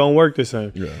 It ain't gonna work the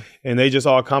same. Yeah. And they just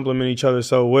all complement each other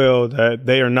so well that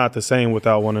they are not the same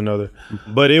without one another.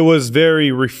 But it was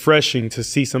very refreshing to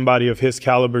see somebody of his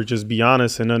caliber just be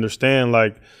honest and understand,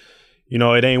 like, you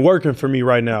know, it ain't working for me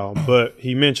right now. But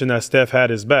he mentioned that Steph had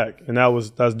his back, and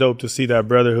that's dope to see that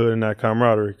brotherhood and that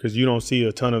camaraderie, because you don't see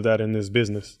a ton of that in this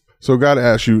business. So, got to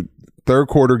ask you, third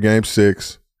quarter, game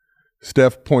 6.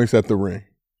 Steph points at the ring.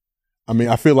 I mean,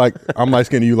 I feel like I'm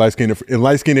light-skinned, you light-skinned. In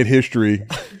light-skinned history,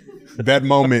 that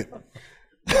moment,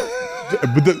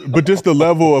 but just the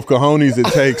level of cojones it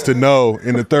takes to know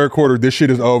in the third quarter, this shit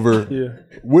is over. Yeah.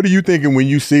 What are you thinking when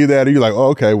you see that? Are you like, oh,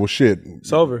 okay, well, shit.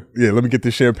 It's over. Yeah, let me get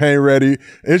this champagne ready.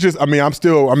 It's just, I mean, I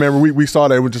remember we saw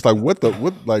that, and we're just like, what,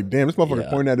 like, damn, this motherfucker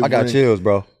pointing at his ring. I got chills,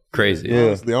 bro. Crazy. Yeah.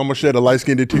 Honestly, I almost shed a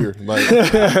light-skinned tear. Like,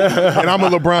 and I'm a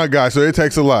LeBron guy, so it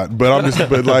takes a lot. But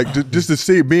just to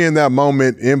see, be in that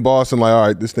moment in Boston, like, all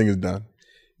right, this thing is done.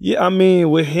 Yeah, I mean,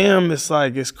 with him, it's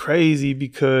like, it's crazy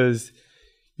because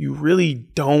you really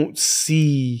don't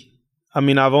see. I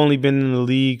mean, I've only been in the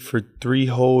league for 3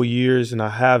 whole years, and I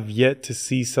have yet to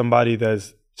see somebody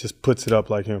that's just puts it up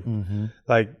like him. Mm-hmm.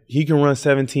 Like, he can run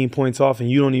 17 points off,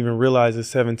 and you don't even realize it's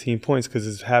 17 points because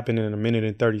it's happening in 1 minute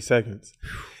and 30 seconds.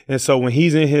 And so when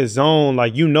he's in his zone,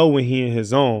 like, you know when he in his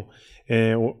zone,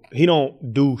 and he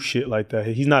don't do shit like that.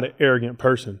 He's not an arrogant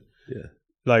person. Yeah.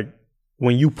 Like,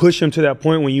 when you push him to that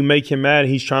point, when you make him mad,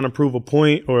 he's trying to prove a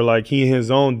point, or like he in his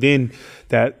zone, then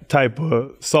that type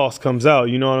of sauce comes out.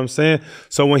 You know what I'm saying?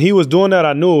 So when he was doing that,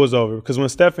 I knew it was over, because when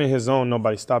Steph in his zone,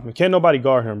 nobody stopped him. Can't nobody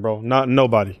guard him, bro. Not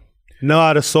nobody.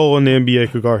 Not a soul in the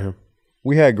NBA could guard him.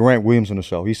 We had Grant Williams on the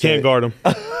show. He said, can't guard him.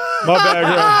 My bad,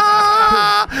 Grant.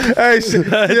 Hey, shit.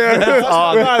 Yeah. That's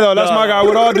my guy, though. That's my guy.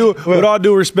 With all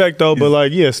due respect, though, but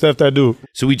like, yeah, Steph, that dude.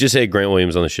 So we just had Grant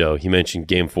Williams on the show. He mentioned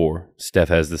game 4. Steph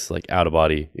has this like out of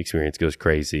body experience, goes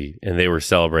crazy, and they were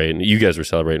celebrating. You guys were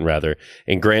celebrating rather,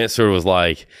 and Grant sort of was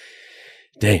like,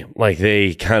 damn, like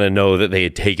they kind of know that they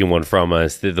had taken one from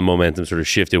us, that the momentum sort of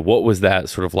shifted. What was that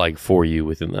sort of like for you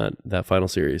within that final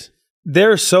series?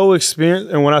 They're so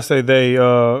experienced, and when I say they,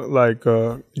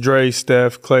 Dre,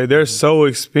 Steph, Clay, they're so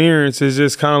experienced. It's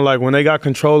just kind of like when they got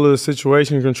control of the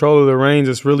situation, control of the reins,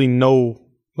 it's really no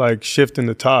like shifting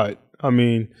the tide. I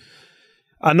mean,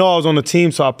 I know I was on the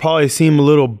team, so I probably seem a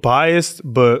little biased,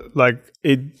 but like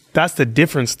that's the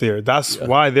difference there. That's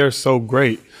why they're so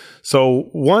great. So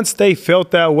once they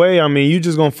felt that way, I mean, you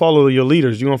just gonna follow your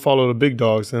leaders. You're gonna follow the big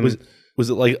dogs. And was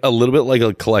it like a little bit like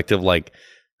a collective, like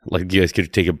you guys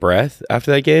could take a breath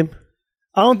after that game?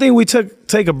 I don't think we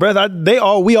take a breath.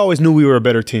 We always knew we were a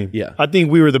better team. Yeah. I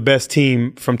think we were the best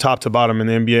team from top to bottom in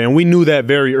the NBA, and we knew that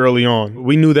very early on.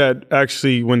 We knew that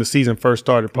actually when the season first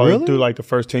started, probably through like the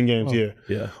first 10 games.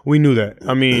 Yeah. We knew that.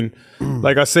 I mean,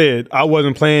 like I said, I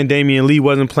wasn't playing. Damian Lee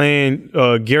wasn't playing.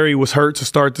 Gary was hurt to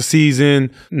start the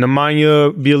season.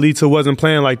 Nemanja Bjelica wasn't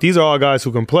playing. Like, these are all guys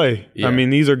who can play. Yeah. I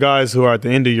mean, these are guys who are at the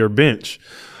end of your bench.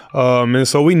 And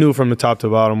so we knew from the top to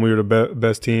bottom we were the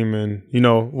best team. And, you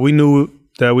know, we knew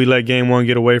that we let game one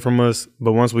get away from us.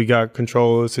 But once we got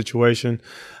control of the situation,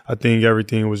 I think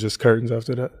everything was just curtains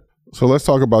after that. So let's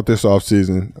talk about this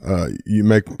offseason. You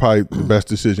make probably the best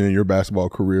decision in your basketball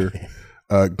career.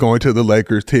 Going to the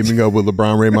Lakers, teaming up with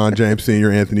LeBron, Raymond James Sr.,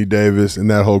 Anthony Davis,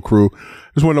 and that whole crew.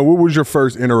 Just want to know, what was your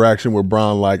first interaction with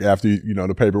Bron like after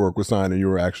the paperwork was signed and you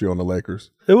were actually on the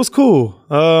Lakers? It was cool.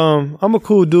 I'm a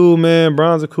cool dude, man.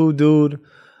 Bron's a cool dude.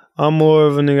 I'm more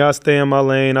of a nigga. I stay in my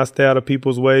lane. I stay out of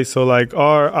people's way. So, like,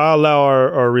 I allow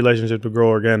our relationship to grow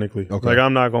organically. Okay. Like,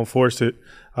 I'm not going to force it.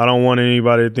 I don't want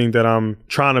anybody to think that I'm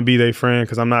trying to be their friend,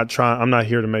 because I'm not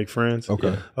here to make friends.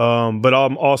 Okay. But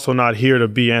I'm also not here to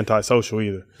be antisocial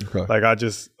either. Okay. Like, I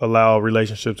just allow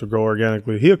relationships to grow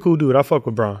organically. He a cool dude. I fuck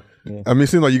with Bron. Yeah. I mean, it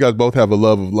seems like you guys both have a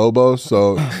love of Lobos,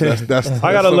 so that's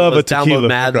I got a love of tequila.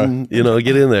 Madden,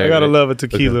 get in there. I got a love of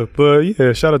tequila. Okay. But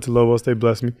yeah, shout out to Lobos. They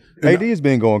bless me. AD has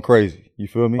been going crazy. You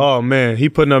feel me? Oh man, he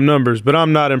putting up numbers, but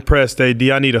I'm not impressed, AD.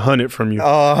 I need 100 from you.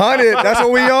 100? That's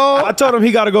what we on? I told him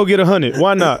he got to go get 100.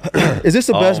 Why not? Is this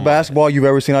the best basketball you've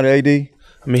ever seen out of AD? I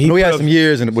mean, he had some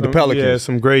years with the Pelicans. Yeah,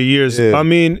 some great years. Yeah. I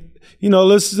mean,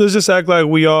 let's just act like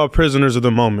we are prisoners of the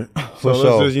moment.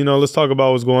 So let's talk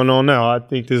about what's going on now. I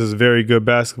think this is very good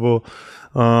basketball.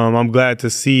 I'm glad to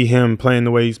see him playing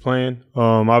the way he's playing.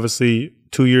 Obviously,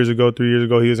 3 years ago,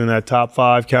 he was in that top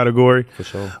 5 category. For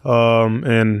sure.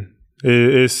 And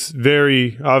it's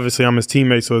very, obviously I'm his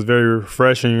teammate, so it's very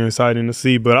refreshing and exciting to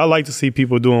see. But I like to see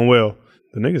people doing well.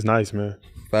 The nigga's nice, man.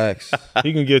 Facts.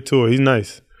 He can get to it. He's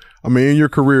nice. I mean, in your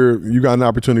career, you got an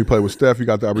opportunity to play with Steph. You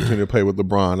got the opportunity to play with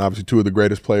LeBron. Obviously, 2 of the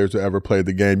greatest players to ever play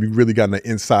the game. You really got an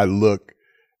inside look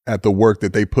at the work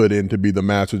that they put in to be the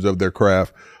masters of their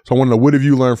craft. So I want to know, what have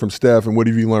you learned from Steph and what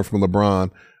have you learned from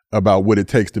LeBron about what it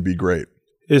takes to be great?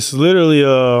 It's literally a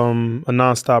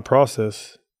nonstop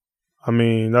process. I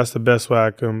mean, that's the best way I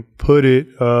can put it.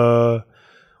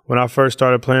 When I first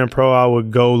started playing pro, I would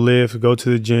go lift, go to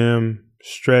the gym,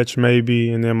 stretch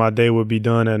maybe, and then my day would be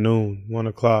done at noon, 1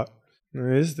 o'clock.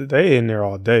 They in there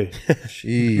all day.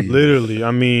 Jeez. Literally.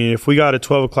 I mean, if we got a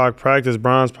 12 o'clock practice,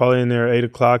 Bron's probably in there at 8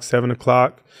 o'clock, 7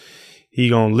 o'clock. He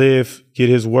gonna lift, get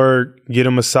his work, get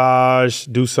a massage,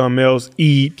 do something else,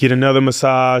 eat, get another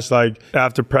massage. Like,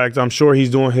 after practice, I'm sure he's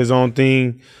doing his own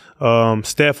thing.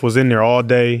 Steph was in there all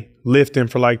day, lifting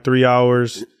for like 3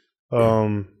 hours.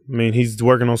 I mean, he's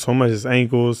working on so much, his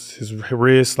ankles, his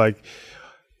wrists. Like,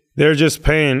 they're just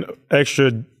paying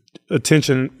extra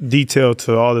attention, detail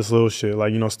to all this little shit.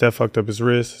 Like, Steph fucked up his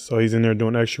wrist, so he's in there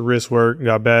doing extra wrist work,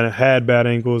 had bad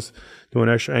ankles, doing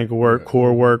extra ankle work,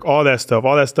 core work, all that stuff.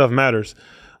 All that stuff matters.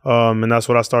 And that's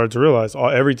what I started to realize.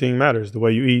 Everything matters. The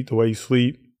way you eat, the way you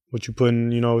sleep, what you put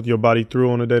in, your body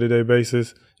through on a day-to-day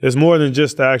basis. It's more than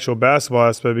just the actual basketball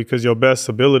aspect, because your best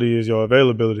ability is your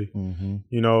availability.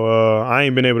 Mm-hmm. I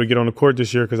ain't been able to get on the court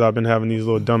this year because I've been having these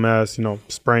little dumbass,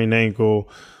 sprained ankle,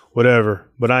 whatever.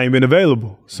 But I ain't been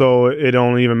available. So it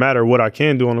don't even matter what I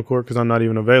can do on the court because I'm not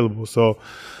even available. So,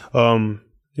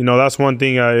 that's one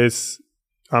thing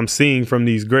I'm seeing from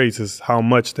these greats is how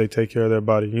much they take care of their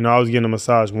body. I was getting a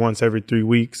massage once every 3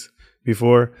 weeks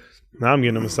before. Now I'm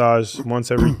getting a massage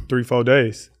once every 3-4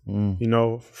 days.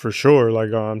 For sure.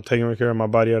 Like, I'm taking care of my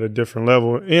body at a different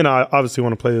level. And I obviously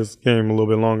want to play this game a little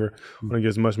bit longer. I want to get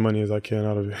as much money as I can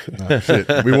out of it.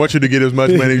 Shit. We want you to get as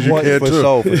much money as you can,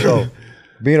 too. For sure.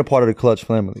 Being a part of the Clutch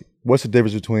family, what's the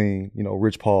difference between,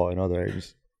 Rich Paul and other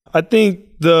agents? I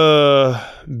think the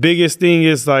biggest thing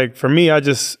is, like, for me, I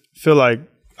just feel like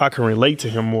I can relate to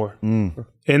him more.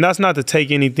 And that's not to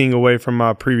take anything away from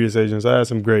my previous agents. I had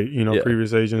some great,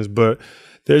 previous agents, but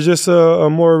there's just a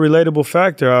more relatable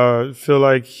factor. I feel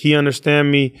like he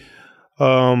understands me,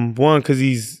 one, because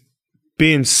he's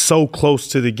been so close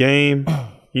to the game.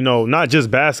 Not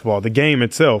just basketball, the game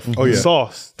itself, the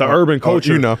sauce, the urban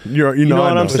culture. You know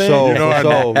what I'm saying?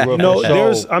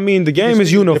 The game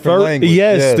is universal.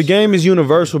 Yes, the game is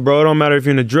universal, bro. It don't matter if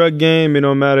you're in a drug game. It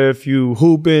don't matter if you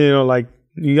hooping.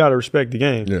 you got to respect the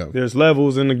game. Yeah. There's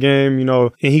levels in the game, you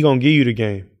know, and he going to give you the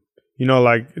game. You know,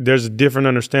 like there's a different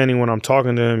understanding when I'm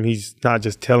talking to him. He's not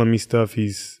just telling me stuff,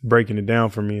 he's breaking it down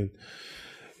for me.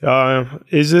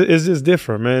 It's just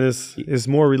different, man. It's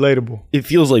more relatable. It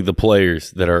feels like the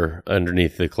players that are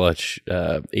underneath the Clutch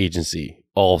agency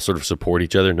all sort of support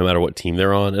each other no matter what team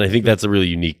they're on. And I think that's a really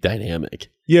unique dynamic.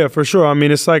 Yeah, for sure. I mean,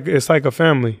 it's like a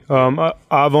family.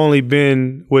 I've only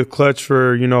been with Clutch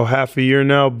for, you know, half a year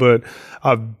now, but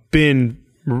I've been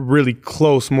really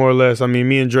close, more or less. I mean,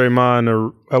 me and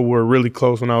Draymond were really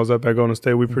close when I was up at Golden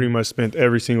State. We pretty much spent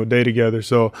every single day together.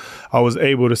 So I was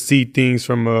able to see things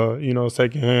from a, you know,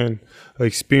 secondhand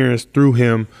experience through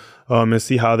him, and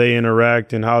see how they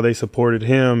interact and how they supported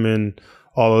him and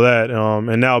all of that.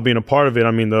 And now being a part of it,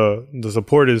 I mean, the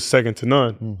support is second to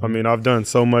none. Mm-hmm. I mean, I've done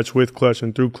so much with Clutch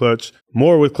and through Clutch,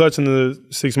 more with Clutch in the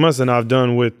 6 months than I've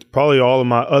done with probably all of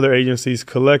my other agencies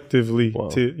collectively. Wow.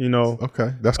 To, you know,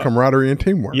 Okay, that's camaraderie and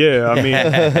teamwork. yeah, I mean,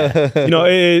 you know,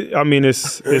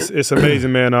 it's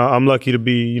amazing, man. I'm lucky to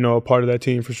be, you know, a part of that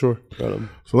team for sure.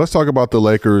 So let's talk about the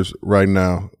Lakers right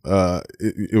now.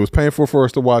 It was painful for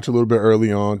us to watch a little bit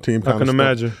early on. Team I kind can of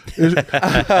imagine. You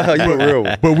a real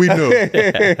one. but we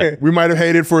knew we might have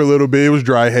hated for a little bit. It was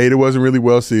dry hate. It wasn't really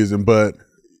well seasoned, but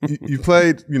you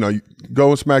played. You know, you go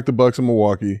and smack the Bucks in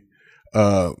Milwaukee.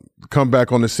 Come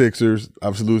back on the Sixers.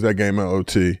 Obviously, lose that game in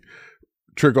OT.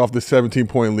 Trick off the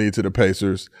 17-point lead to the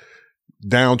Pacers.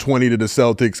 Down 20 to the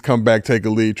Celtics, come back, take a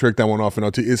lead, trick that one off in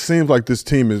OT. It seems like this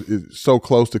team is so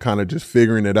close to kind of just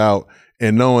figuring it out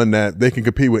and knowing that they can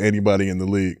compete with anybody in the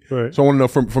league. Right. So I want to know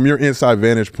from your inside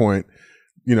vantage point,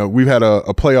 you know, we've had a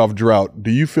playoff drought. Do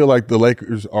you feel like the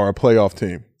Lakers are a playoff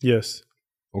team? Yes.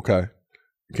 Okay.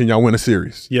 Can y'all win a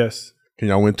series? Yes. Can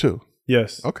y'all win two?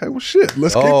 Yes. Okay, well, shit.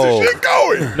 Let's keep Oh. this shit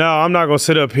going. Now, I'm not going to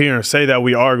sit up here and say that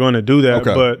we are going to do that,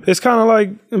 Okay. but it's kind of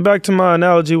like back to my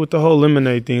analogy with the whole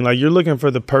lemonade thing. Like, you're looking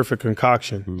for the perfect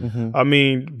concoction. Mm-hmm. I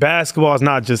mean, basketball is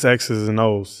not just X's and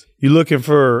O's. You're looking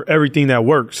for everything that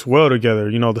works well together.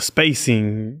 You know, the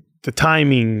spacing, the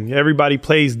timing, everybody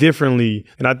plays differently.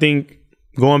 And I think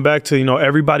going back to, you know,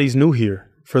 everybody's new here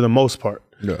for the most part.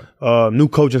 Yeah. New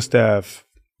coaching staff,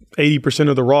 80%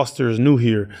 of the roster is new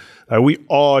here. Like, we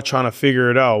all trying to figure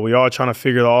it out. We all trying to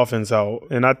figure the offense out.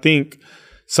 And I think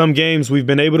some games we've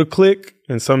been able to click,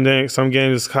 and some games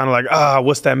it's kind of like,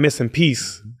 what's that missing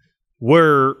piece?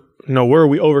 Where are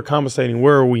we overcompensating?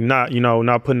 Where are we not,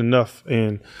 not putting enough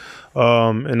in?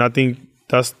 And I think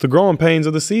that's the growing pains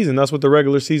of the season. That's what the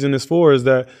regular season is for, is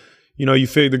that, you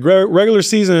figure the regular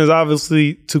season is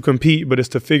obviously to compete, but it's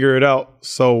to figure it out.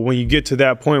 So when you get to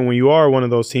that point, when you are one of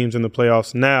those teams in the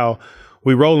playoffs, now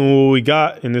we rolling with what we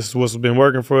got, and this is what's been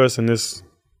working for us, and this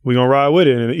we're going to ride with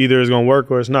it, and either it's going to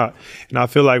work or it's not. And I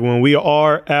feel like when we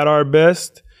are at our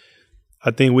best,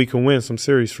 I think we can win some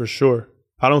series for sure.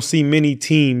 I don't see many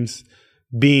teams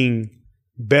being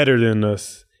better than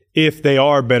us if they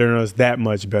are better than us, that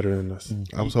much better than us.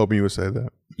 I was hoping you would say that.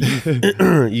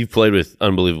 You've played with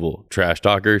unbelievable trash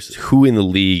talkers. Who in the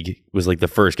league was like the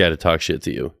first guy to talk shit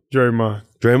to you? Draymond.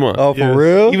 Draymond. Oh, for Yes.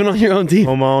 real? Even on your own team?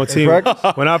 On my own team.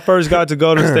 When I first got to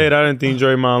Golden State, I didn't think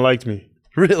Draymond liked me.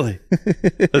 Really?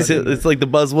 It's like the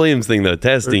Buzz Williams thing, though,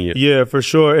 testing you. Yeah, for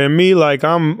sure. And me, like,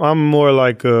 I'm more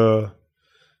like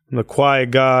I'm a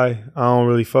quiet guy. I don't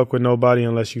really fuck with nobody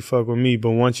unless you fuck with me. But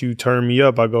once you turn me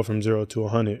up, I go from 0 to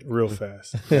 100 real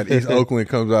fast. That East Oakland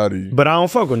comes out of you. But I don't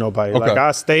fuck with nobody. Okay. Like,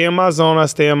 I stay in my zone. I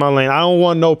stay in my lane. I don't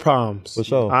want no problems. For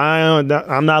sure.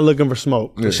 I'm not looking for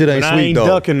smoke. That shit ain't But I sweet, ain't though.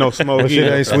 ducking no smoke. That shit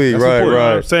either. ain't sweet. That's Right, important, you know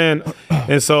what I'm right. saying?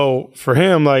 And so for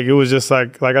him, like, it was just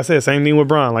like I said, same thing with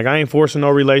Bron. Like, I ain't forcing no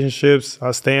relationships.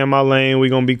 I stay in my lane. We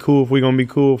gonna be cool if we gonna be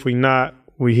cool. If we not,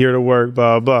 we here to work,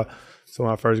 blah, blah. So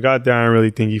when I first got there, I didn't really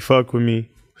think he fucked with me.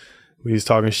 We was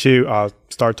talking shit. I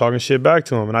start talking shit back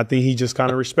to him. And I think he just kind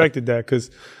of respected that,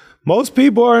 because most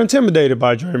people are intimidated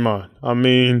by Draymond. I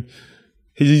mean,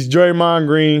 he's Draymond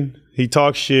Green. He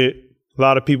talks shit. A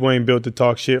lot of people ain't built to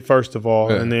talk shit, first of all.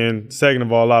 Yeah. And then second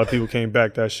of all, a lot of people can't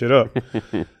back that shit up.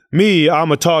 Me, I'm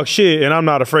a talk shit, and I'm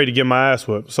not afraid to get my ass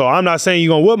whooped. So I'm not saying you're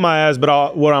going to whoop my ass,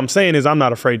 but what I'm saying is I'm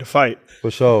not afraid to fight. For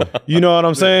sure. You know what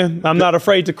I'm saying? I'm not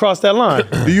afraid to cross that line.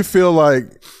 Do you feel like,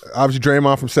 obviously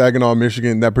Draymond from Saginaw,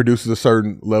 Michigan, that produces a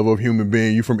certain level of human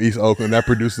being? You from East Oakland, that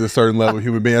produces a certain level of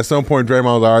human being. At some point, Draymond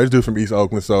was like, all right, this dude from East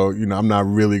Oakland, so, I'm not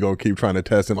really going to keep trying to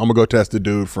test him. I'm going to go test the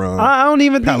dude from I don't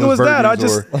even think it was that. I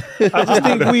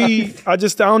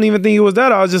just don't even think it was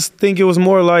that. I just think it was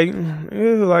more like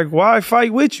why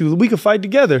fight with you? We could fight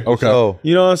together. Okay. So,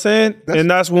 You know what I'm saying? And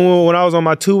that's when I was on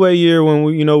my two-way year, when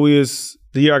we was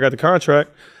the year I got the contract.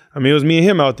 I mean, it was me and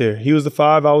him out there. He was the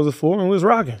 5, I was the 4, and we was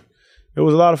rocking. It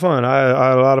was a lot of fun. I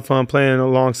had a lot of fun playing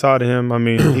alongside of him. I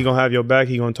mean, he gonna have your back.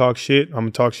 He gonna talk shit. I'm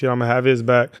gonna talk shit. I'm gonna have his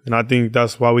back. And I think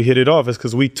that's why we hit it off. It's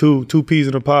because we two peas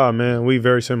in a pod, man. We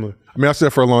very similar. I mean, I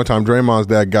said for a long time, Draymond's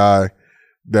that guy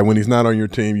that when he's not on your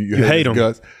team, you hate his him.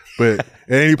 guts. But at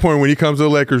any point when he comes to the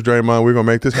Lakers, Draymond, we're gonna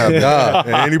make this happen. At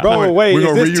any point, Bro, wait, we're is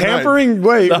gonna this reunite. tampering?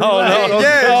 Wait, No, Yeah,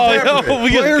 no, it's no, tampering.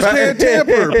 Players can't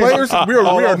tamper. Players, we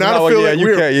are not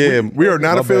affiliated. We are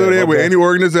not affiliated with any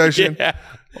organization. Yeah.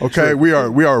 Okay, we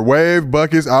are Wave,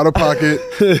 Buckets, out of pocket.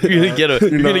 You're gonna get a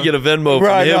Venmo from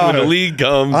Right, him no. when the league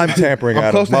comes. I'm tampering. I'm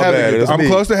Adam. close to My having bad. it. That's I'm me.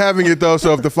 close to having it though.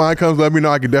 So if the fine comes, let me know.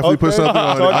 I can definitely put Okay. something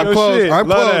on it. Talk I'm your close. shit. I'm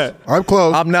Love close. that. I'm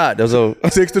close. I'm not. There's a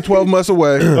 6 to 12 months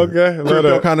away. Okay, love Crypto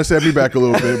that. kind of set me back a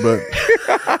little bit,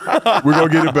 but we're gonna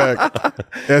get it back.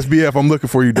 SBF, I'm looking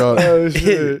for you, dog. Oh,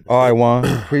 shit. All right, Juan.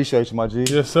 Appreciate you, my G.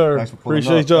 Yes, sir. Thanks for pulling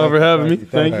Appreciate up. y'all Thank for you, having me.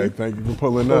 thank you, Thank you. Thank you for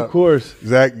pulling Of up. course.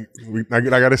 Zach, I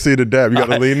got to see the dab. You got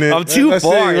to lean in. I'm too Let's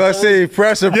far. see. Let's see.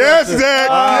 Pressure. Yes, pressure. Zach.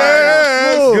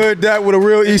 That's Yes. good. That with a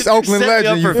real East Oakland Set me up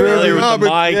legend. You for feel failure me? with No, the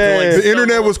but mic. yeah. Like, The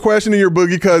internet was questioning your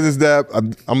Boogie Cousins dab.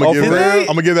 I'm gonna give for that. real? I'm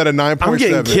gonna give that a 9.7. I'm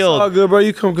getting All killed. good, bro.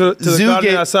 You come to the Zoo carne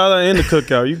gave- asada and the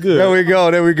cookout. You good. There we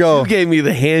go. There we go. You gave me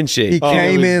the handshake. He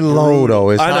came in low though.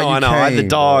 It's I how know, you I know. I had the came,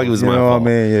 dog. bro. It was You my know fault. what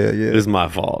I mean? Yeah, yeah. It was my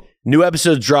fault. New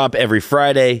episodes drop every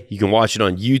Friday. You can watch it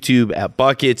on YouTube at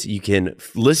Buckets. You can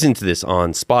listen to this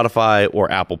on Spotify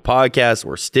or Apple Podcasts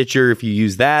or Stitcher if you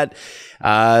use that.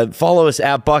 Follow us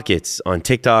at Buckets on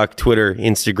TikTok, Twitter,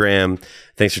 Instagram.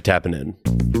 Thanks for tapping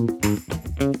in.